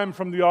more time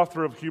from the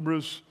author of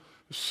Hebrews.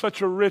 It's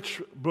such a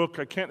rich book.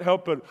 I can't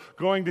help but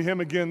going to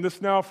him again.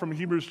 This now from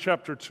Hebrews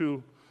chapter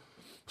 2.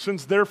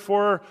 "Since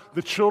therefore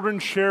the children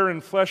share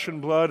in flesh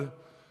and blood,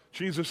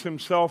 Jesus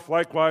himself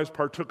likewise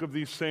partook of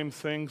these same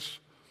things,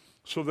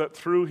 so that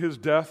through his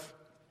death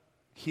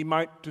he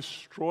might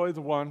destroy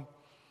the one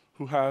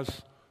who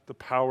has the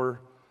power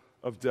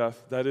of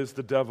death, that is,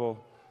 the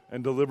devil,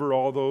 and deliver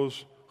all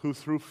those who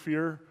through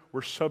fear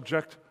were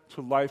subject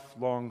to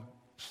lifelong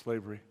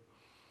slavery.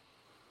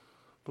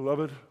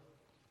 Beloved,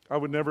 I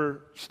would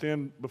never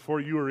stand before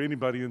you or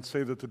anybody and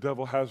say that the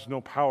devil has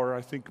no power.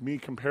 I think me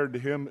compared to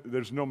him,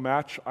 there's no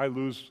match. I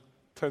lose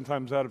 10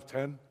 times out of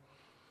 10.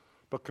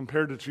 But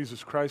compared to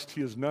Jesus Christ,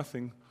 he is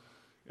nothing.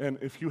 And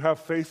if you have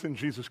faith in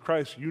Jesus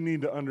Christ, you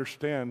need to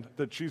understand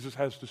that Jesus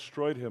has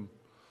destroyed him.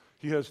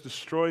 He has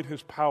destroyed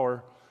his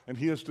power, and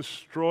he has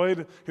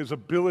destroyed his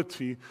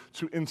ability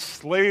to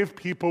enslave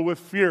people with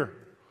fear.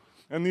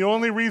 And the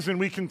only reason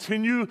we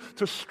continue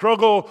to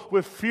struggle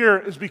with fear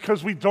is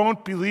because we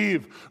don't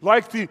believe.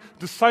 Like the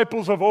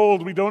disciples of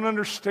old, we don't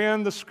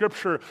understand the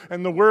Scripture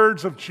and the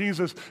words of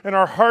Jesus, and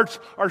our hearts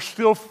are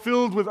still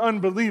filled with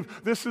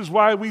unbelief. This is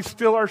why we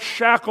still are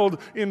shackled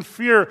in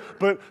fear.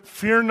 But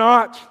fear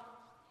not.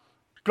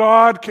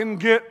 God can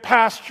get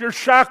past your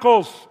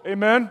shackles.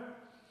 Amen?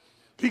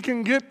 He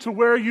can get to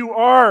where you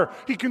are.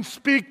 He can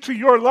speak to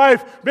your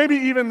life. Maybe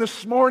even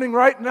this morning,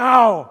 right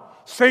now,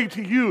 say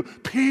to you,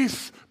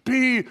 peace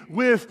be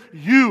with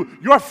you.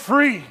 You're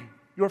free.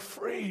 You're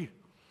free.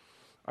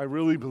 I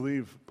really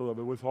believe,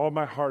 beloved, with all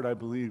my heart, I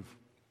believe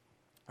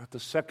that the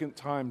second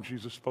time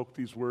Jesus spoke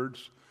these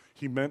words,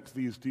 he meant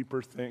these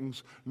deeper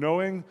things,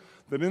 knowing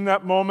that in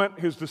that moment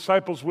his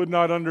disciples would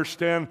not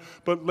understand,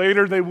 but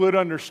later they would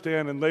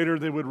understand, and later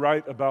they would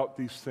write about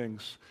these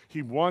things.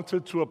 He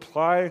wanted to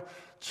apply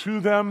to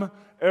them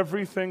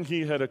everything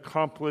he had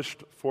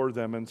accomplished for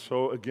them. And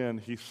so again,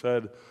 he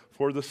said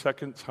for the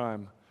second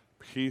time,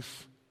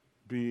 peace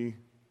be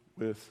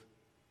with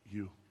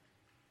you.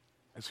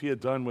 As he had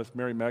done with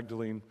Mary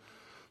Magdalene,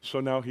 so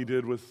now he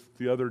did with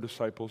the other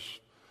disciples.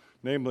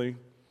 Namely,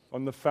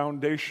 on the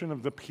foundation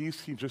of the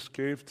peace he just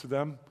gave to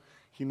them,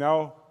 he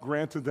now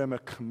granted them a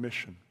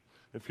commission.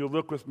 If you'll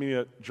look with me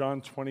at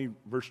John 20,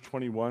 verse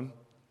 21,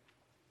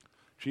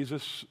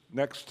 Jesus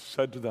next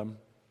said to them,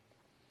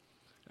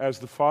 as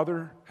the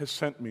Father has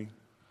sent me,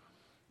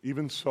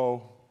 even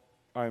so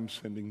I am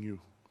sending you.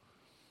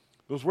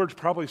 Those words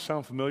probably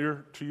sound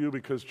familiar to you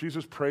because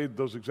Jesus prayed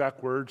those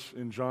exact words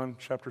in John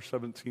chapter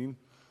 17.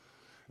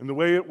 And the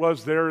way it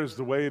was there is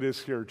the way it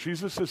is here.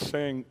 Jesus is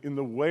saying, in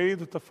the way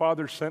that the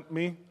Father sent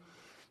me,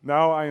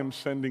 now I am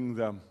sending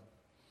them.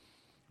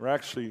 Or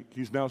actually,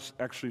 he's now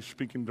actually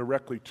speaking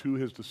directly to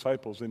his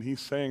disciples. And he's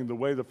saying, the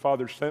way the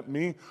Father sent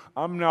me,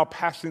 I'm now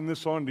passing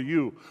this on to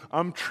you.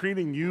 I'm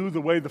treating you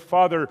the way the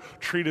Father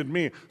treated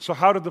me. So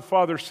how did the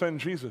Father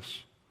send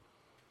Jesus?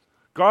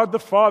 God the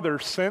Father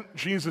sent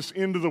Jesus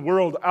into the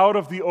world out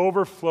of the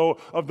overflow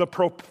of the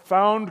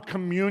profound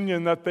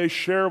communion that they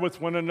share with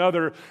one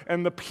another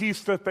and the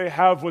peace that they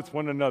have with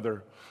one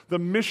another. The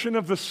mission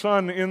of the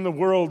Son in the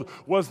world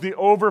was the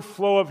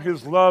overflow of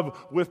his love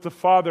with the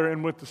Father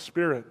and with the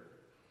Spirit.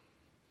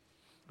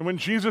 And when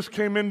Jesus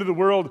came into the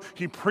world,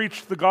 he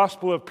preached the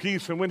gospel of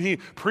peace. And when he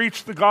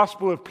preached the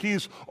gospel of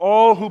peace,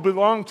 all who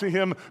belonged to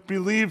him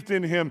believed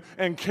in him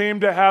and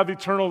came to have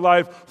eternal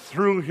life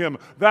through him.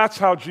 That's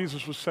how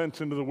Jesus was sent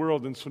into the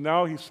world. And so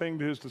now he's saying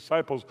to his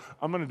disciples,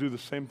 I'm going to do the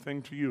same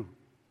thing to you.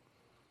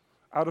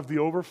 Out of the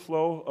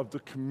overflow of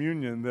the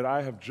communion that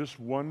I have just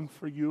won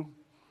for you,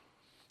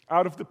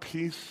 out of the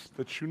peace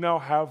that you now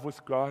have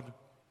with God,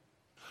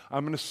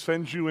 I'm going to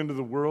send you into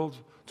the world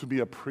to be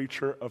a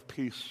preacher of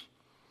peace.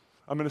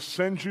 I'm going to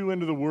send you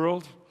into the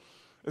world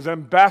as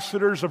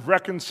ambassadors of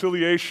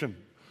reconciliation,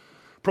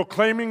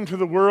 proclaiming to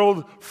the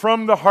world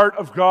from the heart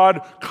of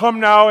God, come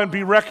now and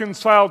be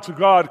reconciled to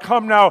God.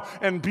 Come now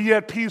and be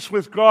at peace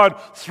with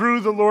God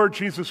through the Lord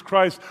Jesus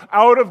Christ.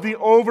 Out of the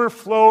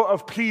overflow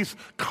of peace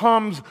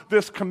comes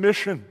this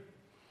commission.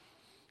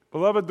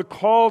 Beloved, the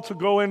call to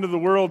go into the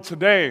world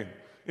today,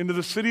 into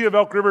the city of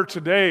Elk River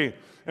today,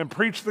 and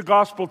preach the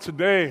gospel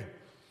today,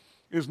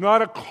 is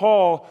not a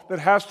call that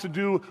has to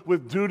do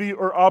with duty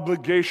or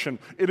obligation.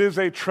 It is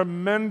a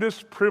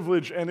tremendous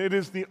privilege, and it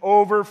is the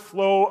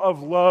overflow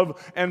of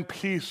love and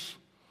peace.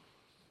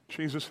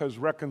 Jesus has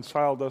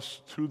reconciled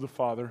us to the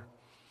Father.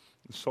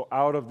 And so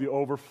out of the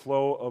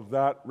overflow of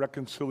that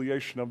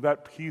reconciliation, of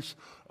that peace,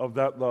 of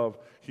that love,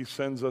 he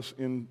sends us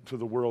into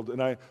the world.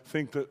 And I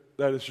think that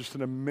that is just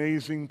an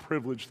amazing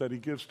privilege that he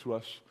gives to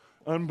us.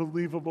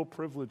 Unbelievable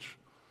privilege.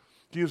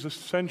 He is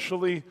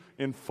essentially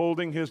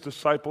enfolding his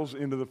disciples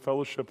into the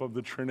fellowship of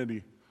the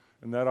Trinity,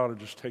 and that ought to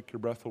just take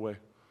your breath away.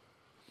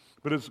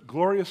 But as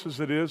glorious as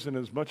it is and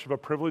as much of a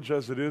privilege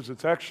as it is,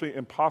 it's actually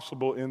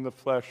impossible in the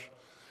flesh.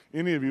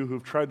 Any of you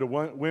who've tried to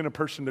win a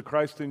person to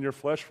Christ in your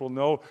flesh will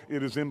know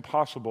it is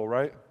impossible,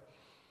 right?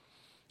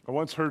 I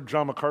once heard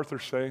John MacArthur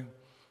say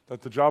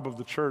that the job of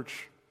the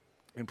church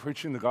in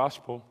preaching the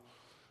gospel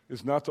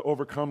is not to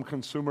overcome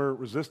consumer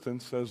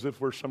resistance as if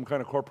we're some kind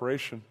of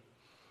corporation,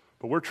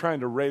 but we're trying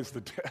to raise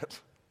the dead.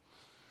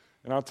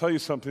 And I'll tell you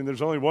something,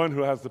 there's only one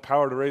who has the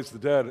power to raise the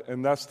dead,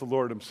 and that's the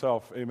Lord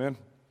himself. Amen?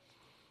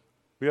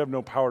 We have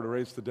no power to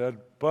raise the dead,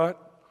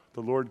 but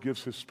the Lord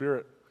gives his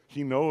Spirit.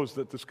 He knows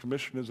that this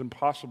commission is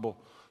impossible.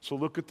 So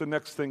look at the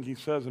next thing he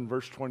says in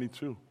verse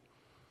 22.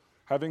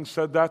 Having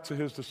said that to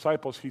his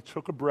disciples, he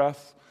took a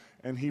breath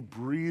and he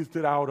breathed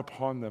it out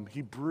upon them.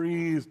 He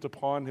breathed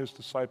upon his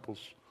disciples.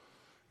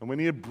 And when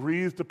he had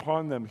breathed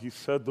upon them, he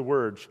said the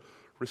words,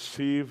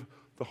 "Receive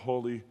the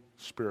Holy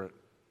Spirit."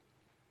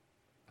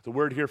 The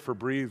word here for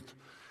breathed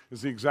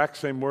is the exact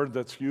same word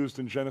that's used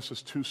in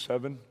Genesis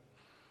 2:7,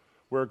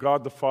 where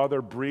God the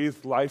Father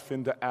breathed life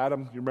into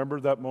Adam. You remember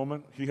that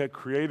moment? He had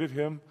created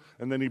him,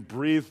 and then he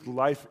breathed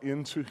life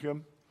into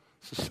him.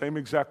 It's the same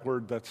exact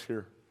word that's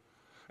here.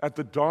 At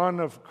the dawn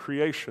of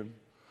creation,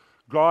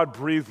 God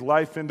breathed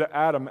life into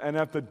Adam, and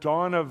at the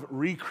dawn of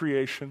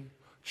recreation,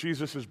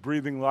 Jesus is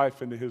breathing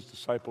life into his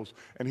disciples,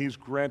 and he's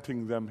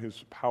granting them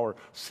his power.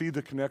 See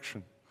the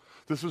connection.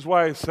 This is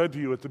why I said to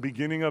you at the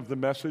beginning of the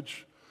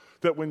message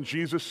that when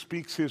Jesus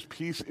speaks his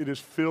peace, it is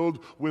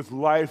filled with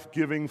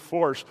life-giving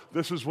force.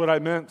 This is what I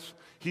meant.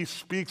 He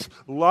speaks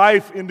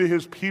life into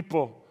his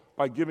people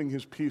by giving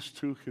his peace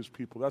to his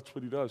people. That's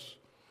what he does.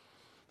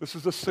 This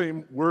is the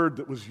same word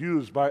that was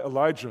used by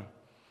Elijah,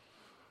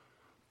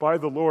 by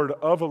the Lord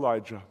of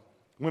Elijah.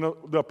 When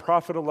the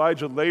prophet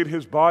Elijah laid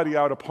his body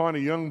out upon a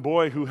young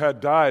boy who had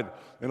died,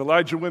 and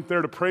Elijah went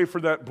there to pray for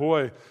that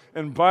boy,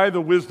 and by the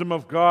wisdom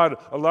of God,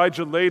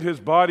 Elijah laid his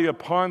body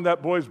upon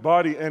that boy's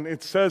body, and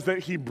it says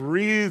that he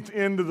breathed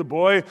into the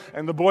boy,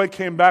 and the boy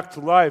came back to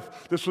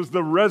life. This was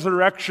the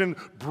resurrection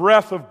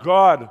breath of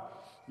God.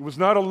 It was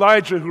not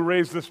Elijah who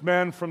raised this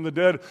man from the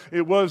dead.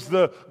 It was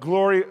the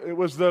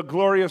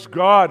glorious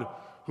God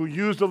who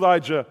used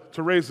Elijah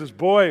to raise this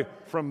boy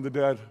from the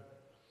dead.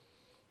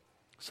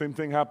 Same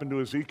thing happened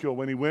to Ezekiel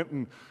when he went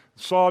and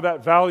saw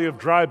that valley of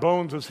dry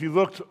bones. As he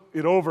looked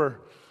it over,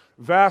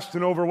 vast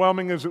and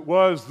overwhelming as it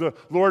was, the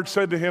Lord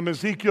said to him,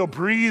 "Ezekiel,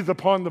 breathe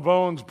upon the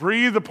bones,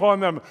 breathe upon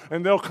them,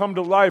 and they'll come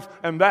to life."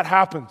 And that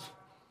happens.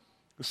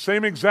 The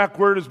same exact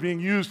word is being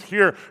used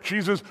here.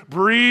 Jesus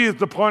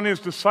breathed upon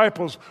his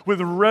disciples with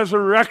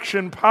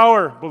resurrection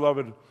power,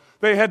 beloved.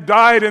 They had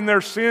died in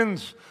their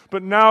sins,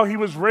 but now he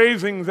was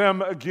raising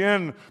them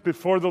again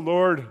before the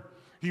Lord.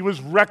 He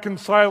was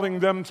reconciling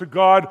them to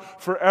God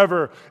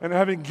forever. And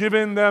having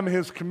given them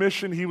his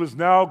commission, he was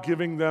now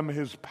giving them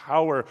his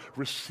power.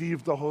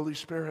 Receive the Holy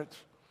Spirit.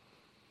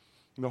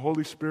 And the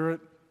Holy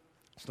Spirit,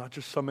 it's not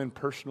just some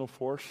impersonal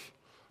force,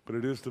 but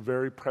it is the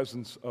very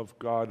presence of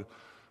God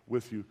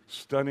with you.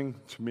 Stunning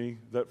to me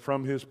that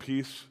from his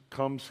peace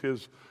comes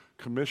his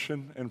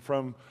commission, and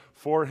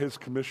for his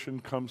commission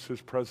comes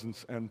his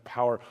presence and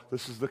power.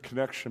 This is the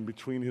connection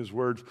between his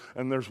words.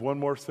 And there's one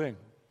more thing.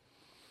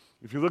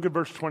 If you look at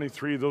verse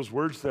 23, those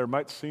words there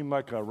might seem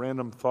like a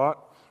random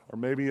thought or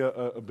maybe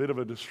a bit of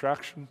a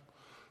distraction,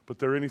 but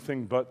they're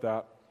anything but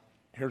that.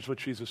 Here's what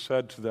Jesus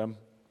said to them.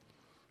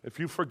 If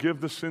you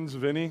forgive the sins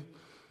of any,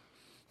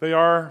 they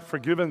are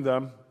forgiven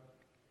them.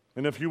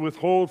 And if you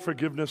withhold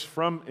forgiveness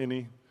from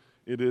any,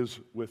 it is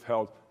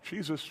withheld.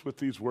 Jesus, with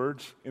these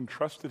words,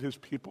 entrusted his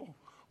people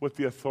with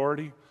the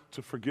authority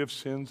to forgive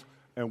sins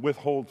and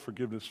withhold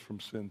forgiveness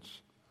from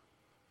sins.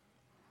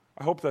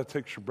 I hope that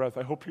takes your breath.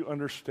 I hope you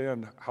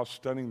understand how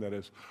stunning that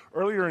is.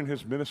 Earlier in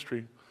his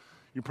ministry,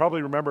 you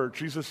probably remember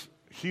Jesus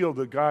healed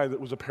a guy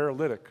that was a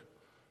paralytic.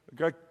 The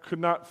guy could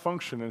not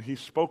function, and he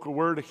spoke a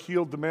word,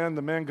 healed the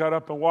man got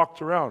up and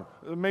walked around.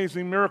 An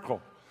amazing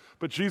miracle.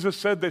 But Jesus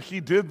said that he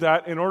did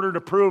that in order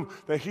to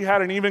prove that he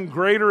had an even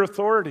greater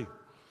authority.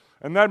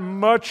 And that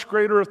much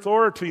greater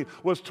authority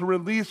was to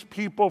release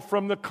people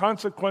from the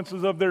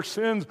consequences of their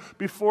sins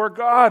before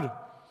God.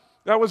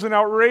 That was an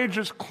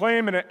outrageous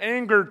claim, and it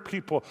angered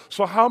people.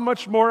 So how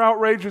much more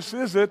outrageous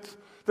is it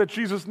that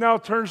Jesus now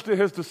turns to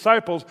his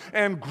disciples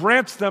and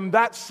grants them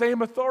that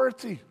same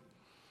authority?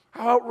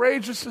 How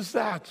outrageous is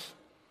that?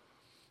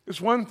 It's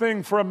one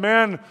thing for a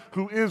man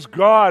who is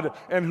God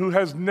and who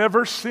has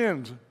never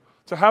sinned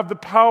to have the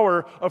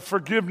power of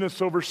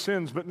forgiveness over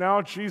sins, but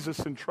now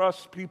Jesus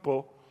entrusts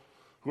people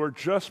who are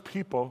just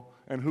people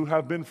and who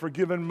have been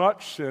forgiven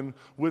much sin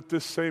with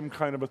this same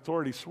kind of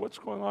authority. So what's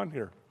going on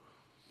here?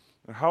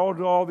 And how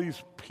do all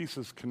these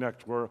pieces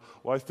connect? Well,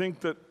 I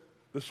think that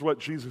this is what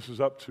Jesus is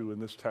up to in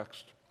this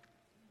text.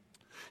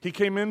 He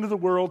came into the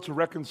world to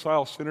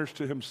reconcile sinners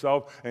to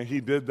himself, and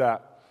he did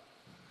that.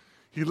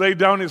 He laid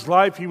down his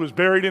life. He was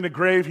buried in a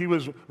grave. He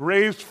was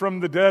raised from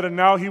the dead, and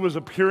now he was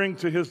appearing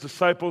to his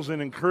disciples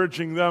and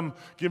encouraging them,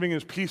 giving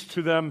his peace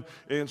to them,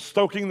 and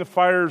stoking the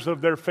fires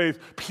of their faith.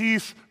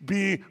 Peace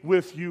be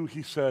with you,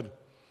 he said.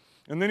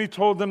 And then he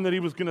told them that he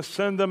was going to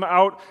send them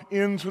out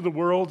into the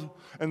world.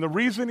 And the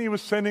reason he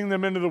was sending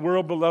them into the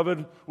world,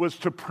 beloved, was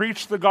to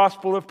preach the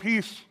gospel of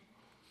peace.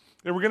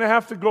 They were going to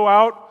have to go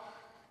out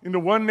into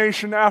one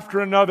nation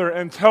after another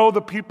and tell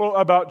the people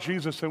about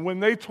Jesus. And when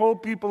they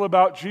told people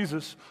about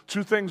Jesus,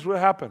 two things would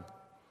happen.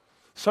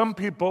 Some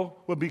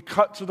people would be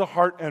cut to the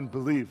heart and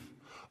believe.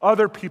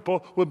 Other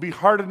people would be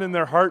hardened in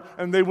their heart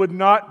and they would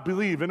not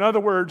believe. In other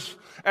words,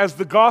 as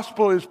the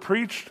gospel is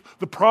preached,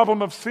 the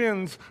problem of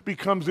sins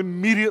becomes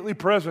immediately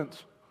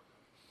present.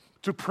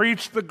 To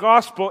preach the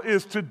gospel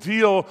is to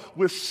deal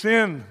with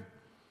sin.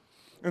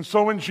 And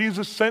so when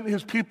Jesus sent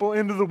his people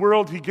into the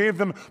world, he gave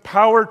them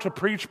power to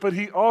preach, but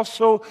he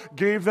also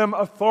gave them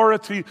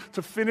authority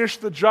to finish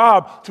the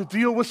job, to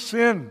deal with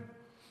sin.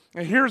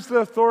 And here's the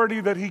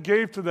authority that he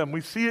gave to them.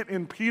 We see it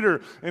in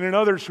Peter and in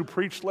others who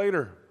preached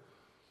later.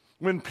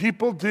 When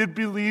people did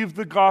believe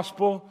the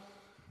gospel,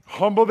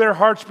 humble their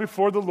hearts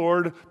before the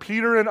Lord,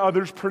 Peter and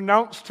others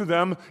pronounced to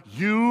them,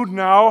 "You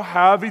now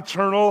have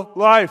eternal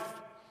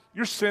life.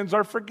 Your sins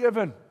are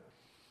forgiven."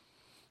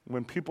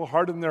 When people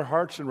hardened their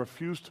hearts and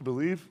refused to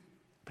believe,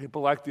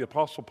 people like the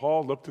Apostle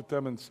Paul looked at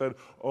them and said,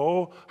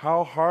 "Oh,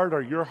 how hard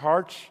are your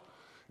hearts?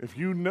 If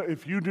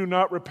you do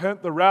not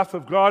repent, the wrath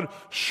of God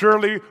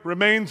surely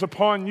remains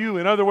upon you."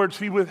 In other words,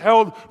 he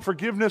withheld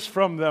forgiveness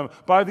from them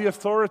by the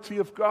authority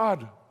of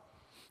God.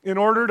 In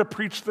order to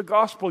preach the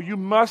gospel, you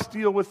must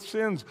deal with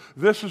sins.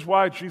 This is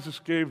why Jesus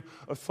gave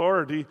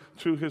authority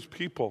to his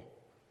people,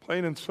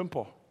 plain and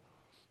simple.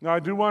 Now, I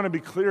do want to be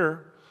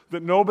clear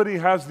that nobody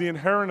has the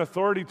inherent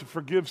authority to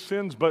forgive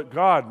sins but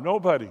God.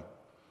 Nobody.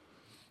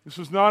 This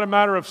is not a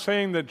matter of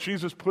saying that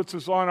Jesus puts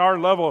us on our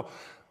level,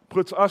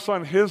 puts us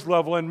on his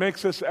level, and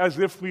makes us as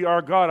if we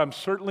are God. I'm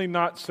certainly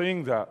not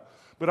saying that.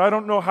 But I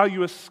don't know how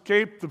you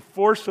escape the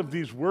force of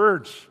these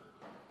words.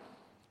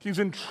 He's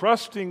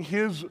entrusting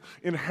his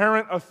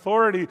inherent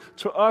authority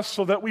to us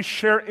so that we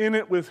share in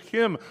it with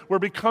him. We're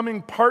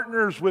becoming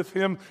partners with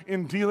him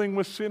in dealing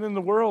with sin in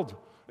the world.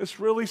 It's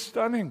really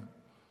stunning.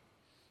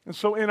 And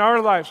so in our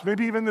lives,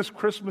 maybe even this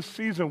Christmas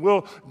season,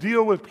 we'll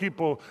deal with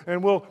people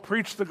and we'll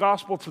preach the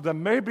gospel to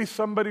them. Maybe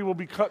somebody will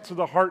be cut to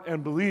the heart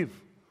and believe.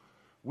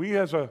 We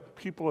as a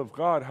people of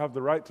God have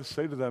the right to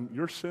say to them,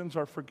 "Your sins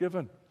are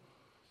forgiven."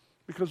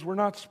 Because we're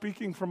not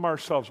speaking from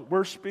ourselves.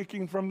 We're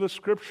speaking from the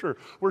Scripture.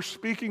 We're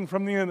speaking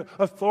from the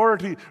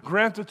authority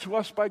granted to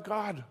us by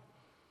God.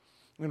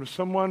 And if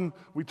someone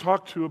we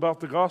talk to about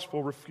the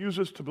gospel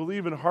refuses to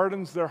believe and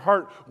hardens their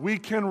heart, we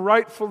can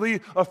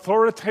rightfully,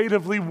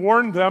 authoritatively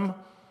warn them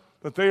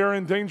that they are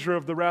in danger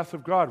of the wrath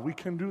of God. We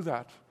can do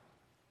that.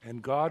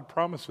 And God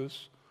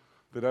promises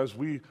that as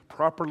we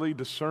properly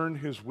discern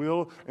his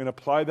will and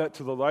apply that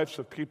to the lives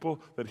of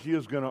people, that he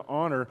is going to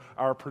honor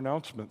our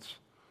pronouncements.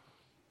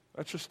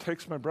 That just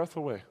takes my breath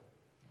away.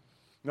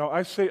 Now,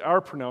 I say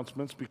our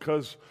pronouncements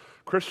because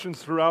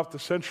Christians throughout the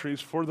centuries,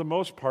 for the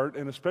most part,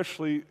 and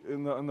especially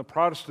in the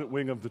Protestant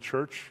wing of the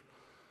church,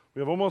 we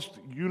have almost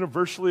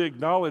universally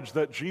acknowledged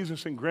that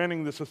Jesus, in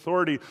granting this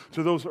authority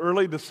to those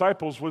early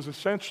disciples, was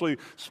essentially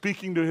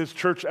speaking to his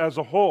church as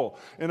a whole.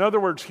 In other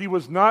words, he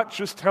was not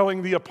just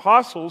telling the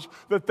apostles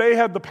that they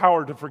had the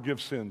power to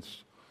forgive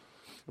sins.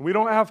 And we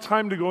don't have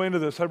time to go into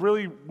this. I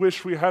really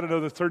wish we had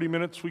another 30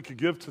 minutes we could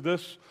give to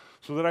this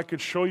so that I could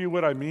show you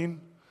what I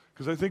mean,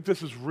 because I think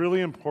this is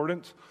really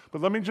important.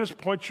 But let me just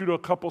point you to a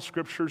couple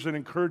scriptures and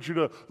encourage you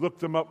to look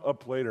them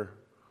up later.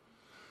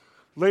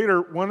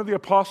 Later, one of the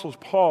apostles,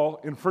 Paul,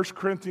 in 1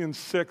 Corinthians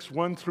 6,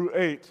 1 through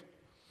 8,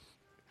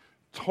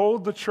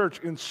 told the church,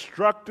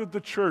 instructed the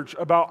church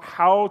about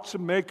how to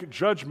make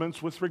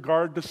judgments with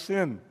regard to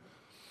sin.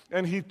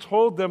 And he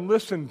told them,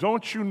 listen,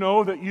 don't you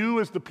know that you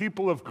as the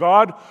people of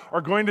God are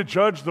going to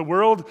judge the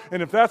world?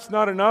 And if that's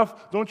not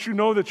enough, don't you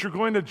know that you're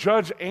going to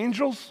judge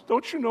angels?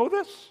 Don't you know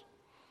this?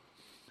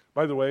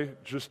 By the way,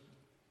 just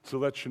to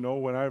let you know,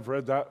 when I've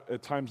read that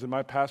at times in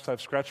my past,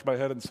 I've scratched my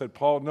head and said,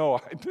 Paul, no,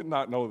 I did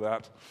not know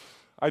that.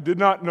 I did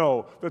not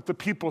know that the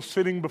people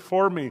sitting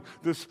before me,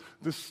 this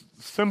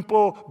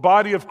simple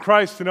body of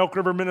Christ in Elk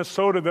River,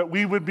 Minnesota, that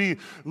we would be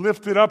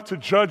lifted up to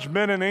judge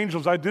men and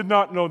angels. I did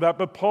not know that,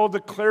 but Paul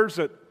declares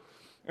it.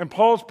 And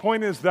Paul's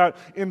point is that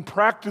in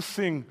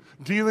practicing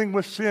dealing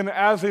with sin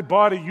as a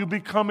body, you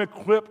become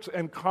equipped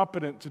and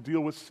competent to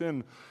deal with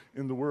sin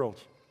in the world.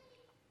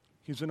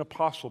 He's an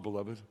apostle,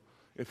 beloved.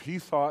 If he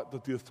thought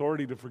that the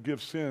authority to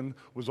forgive sin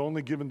was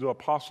only given to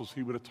apostles,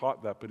 he would have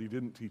taught that, but he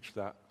didn't teach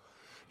that.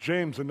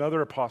 James,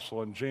 another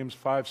apostle, in James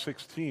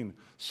 5:16,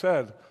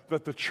 said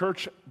that the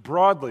church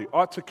broadly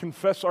ought to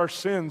confess our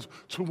sins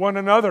to one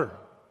another.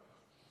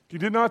 He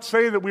did not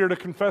say that we are to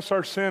confess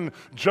our sin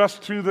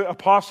just to the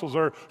apostles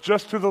or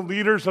just to the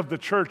leaders of the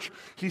church.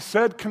 He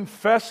said,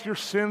 confess your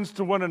sins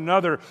to one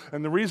another.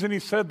 And the reason he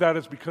said that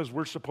is because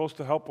we're supposed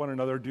to help one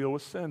another deal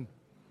with sin.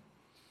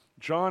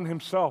 John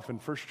himself, in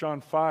 1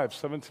 John 5,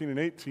 17 and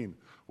 18,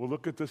 we'll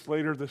look at this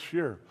later this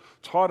year,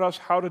 taught us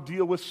how to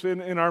deal with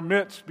sin in our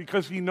midst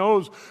because he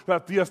knows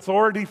that the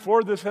authority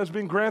for this has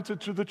been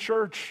granted to the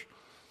church.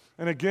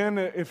 And again,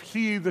 if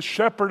he, the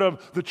shepherd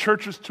of the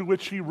churches to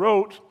which he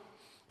wrote,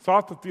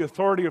 thought that the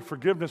authority of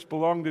forgiveness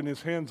belonged in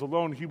his hands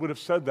alone, he would have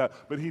said that,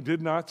 but he did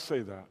not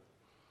say that.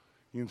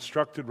 He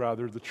instructed,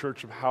 rather, the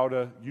church of how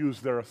to use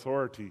their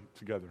authority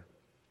together.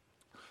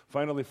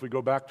 Finally, if we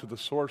go back to the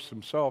source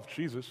himself,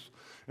 Jesus,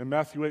 in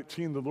Matthew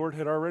 18, the Lord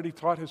had already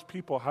taught his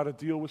people how to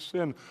deal with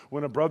sin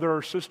when a brother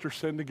or sister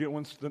sinned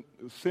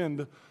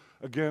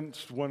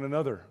against one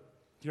another.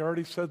 He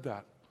already said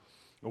that.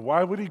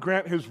 Why would he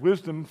grant his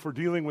wisdom for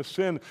dealing with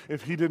sin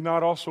if he did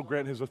not also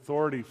grant his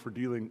authority for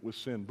dealing with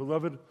sin?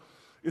 Beloved,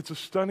 it's a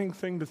stunning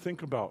thing to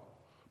think about.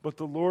 but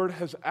the Lord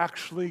has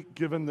actually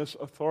given this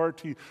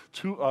authority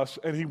to us,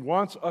 and He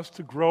wants us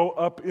to grow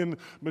up in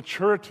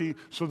maturity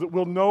so that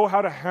we'll know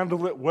how to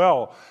handle it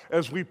well.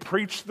 As we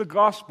preach the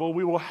gospel,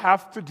 we will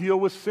have to deal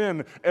with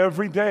sin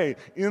every day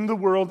in the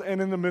world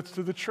and in the midst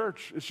of the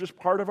church. It's just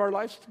part of our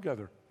lives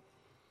together.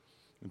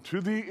 And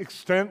to the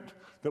extent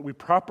that we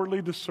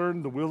properly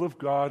discern the will of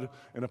God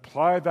and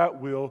apply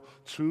that will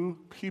to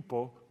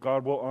people,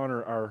 God will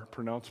honor our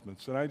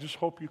pronouncements. And I just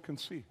hope you can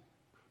see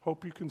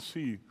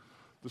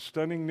the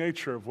stunning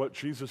nature of what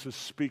Jesus is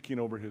speaking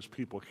over His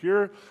people.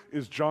 Here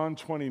is John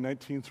 20,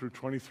 19 through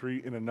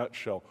 23 in a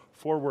nutshell.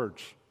 4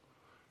 words: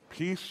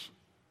 peace,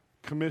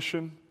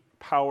 commission,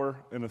 power,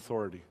 and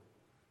authority.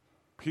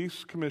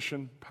 Peace,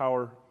 commission,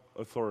 power,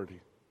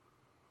 authority.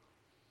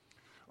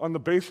 On the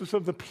basis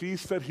of the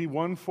peace that He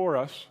won for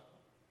us,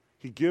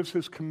 He gives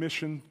His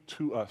commission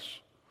to us.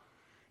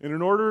 And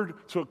in order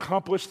to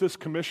accomplish this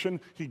commission,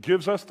 He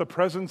gives us the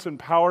presence and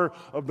power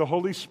of the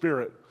Holy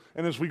Spirit.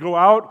 And as we go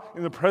out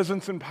in the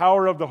presence and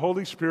power of the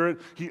Holy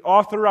Spirit, He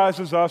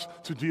authorizes us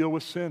to deal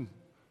with sin,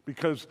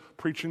 because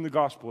preaching the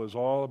gospel is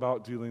all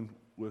about dealing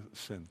with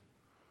sin.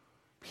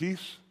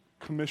 Peace,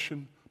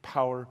 commission,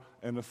 power,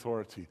 and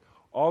authority.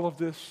 All of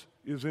this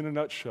is, in a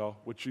nutshell,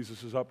 what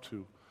Jesus is up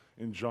to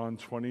in John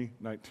 20,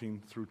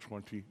 19 through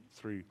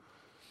 23.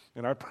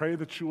 And I pray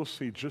that you will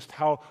see just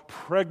how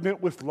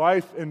pregnant with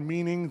life and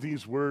meaning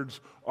these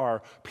words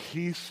are.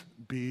 Peace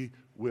be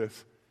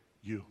with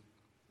you.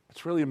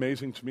 It's really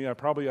amazing to me. I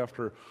probably,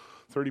 after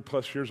 30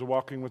 plus years of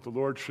walking with the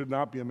Lord, should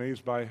not be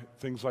amazed by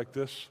things like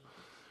this.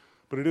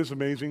 But it is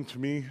amazing to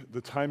me, the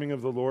timing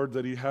of the Lord,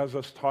 that He has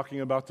us talking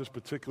about this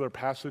particular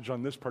passage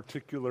on this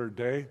particular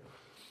day.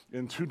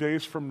 In 2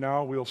 days from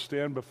now, we'll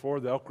stand before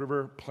the Elk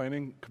River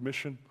Planning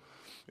Commission.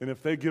 And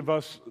if they give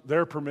us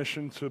their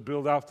permission to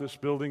build out this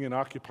building and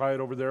occupy it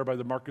over there by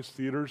the Marcus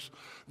Theaters,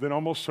 then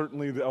almost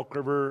certainly the Elk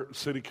River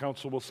City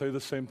Council will say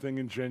the same thing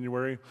in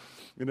January.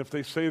 And if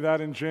they say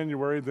that in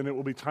January, then it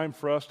will be time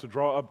for us to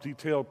draw up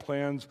detailed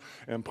plans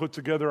and put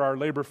together our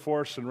labor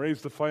force and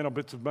raise the final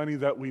bits of money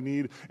that we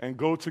need and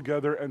go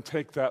together and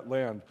take that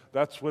land.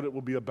 That's what it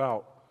will be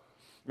about.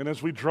 And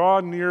as we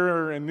draw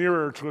nearer and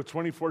nearer to a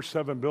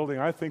 24/7 building,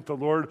 I think the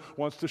Lord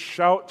wants to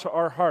shout to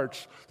our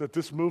hearts that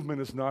this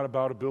movement is not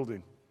about a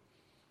building.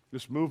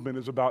 This movement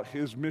is about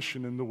His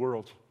mission in the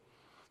world.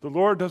 The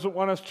Lord doesn't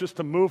want us just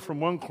to move from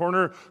one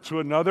corner to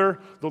another.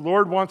 The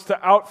Lord wants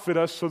to outfit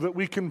us so that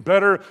we can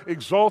better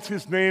exalt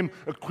His name,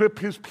 equip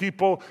His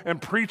people,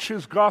 and preach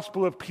His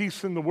gospel of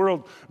peace in the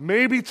world.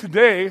 Maybe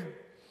today,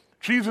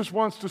 Jesus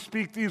wants to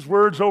speak these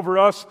words over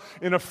us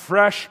in a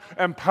fresh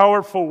and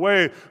powerful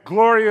way.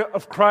 Glory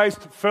of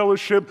Christ,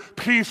 fellowship,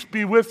 peace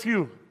be with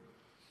you.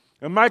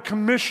 And my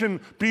commission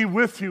be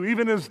with you.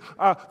 Even as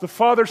the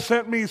Father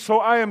sent me, so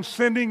I am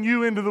sending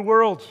you into the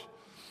world.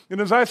 And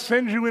as I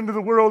send you into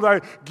the world,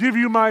 I give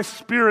you my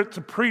Spirit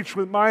to preach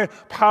with my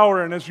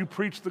power. And as you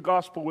preach the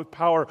gospel with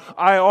power,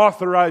 I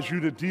authorize you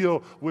to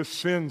deal with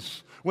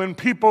sins. When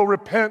people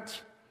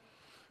repent,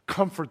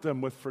 comfort them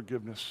with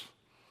forgiveness.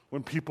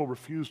 When people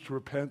refuse to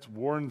repent,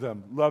 warn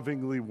them,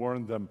 lovingly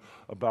warn them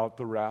about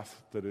the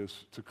wrath that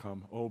is to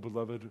come. Oh,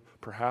 beloved,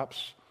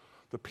 perhaps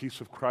the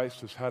peace of Christ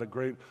has had a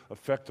great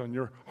effect on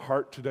your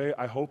heart today.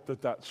 I hope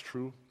that that's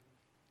true.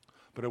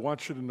 But I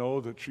want you to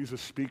know that Jesus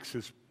speaks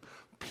His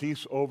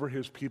peace over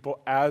His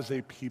people as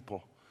a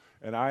people.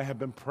 And I have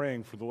been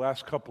praying for the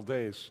last couple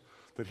days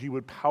that He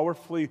would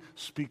powerfully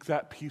speak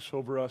that peace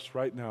over us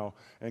right now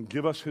and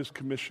give us His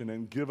commission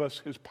and give us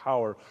His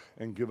power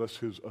and give us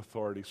His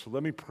authority. So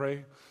let me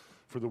pray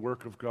for the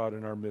work of God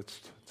in our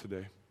midst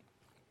today.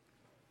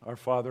 Our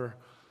Father,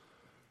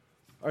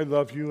 I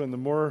love you, and the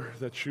more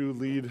that you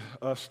lead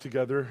us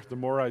together, the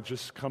more I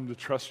just come to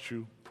trust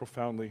you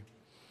profoundly. It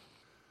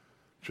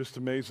just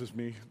amazes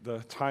me, the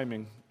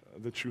timing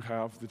that you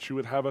have, that you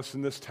would have us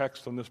in this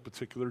text on this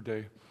particular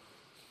day.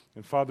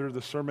 And Father,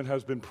 the sermon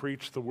has been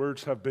preached, the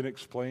words have been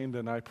explained,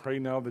 and I pray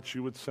now that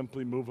you would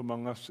simply move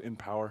among us in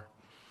power.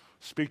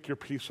 Speak your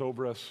peace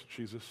over us,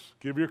 Jesus.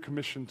 Give your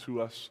commission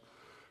to us.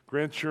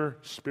 Grant your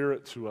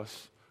Spirit to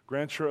us.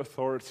 Grant your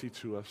authority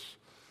to us.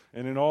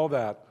 And in all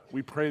that,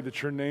 we pray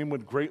that your name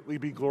would greatly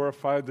be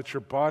glorified, that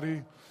your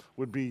body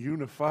would be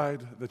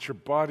unified, that your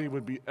body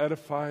would be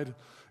edified,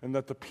 and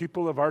that the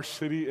people of our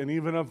city and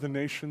even of the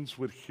nations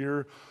would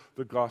hear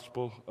the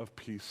gospel of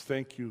peace.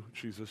 Thank you,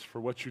 Jesus, for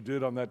what you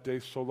did on that day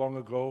so long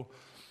ago.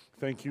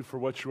 Thank you for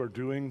what you are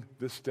doing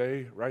this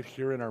day right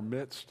here in our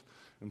midst.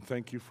 And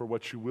thank you for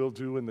what you will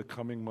do in the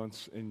coming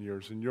months and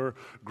years. In your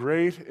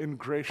great and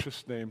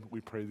gracious name, we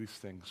pray these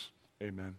things. Amen.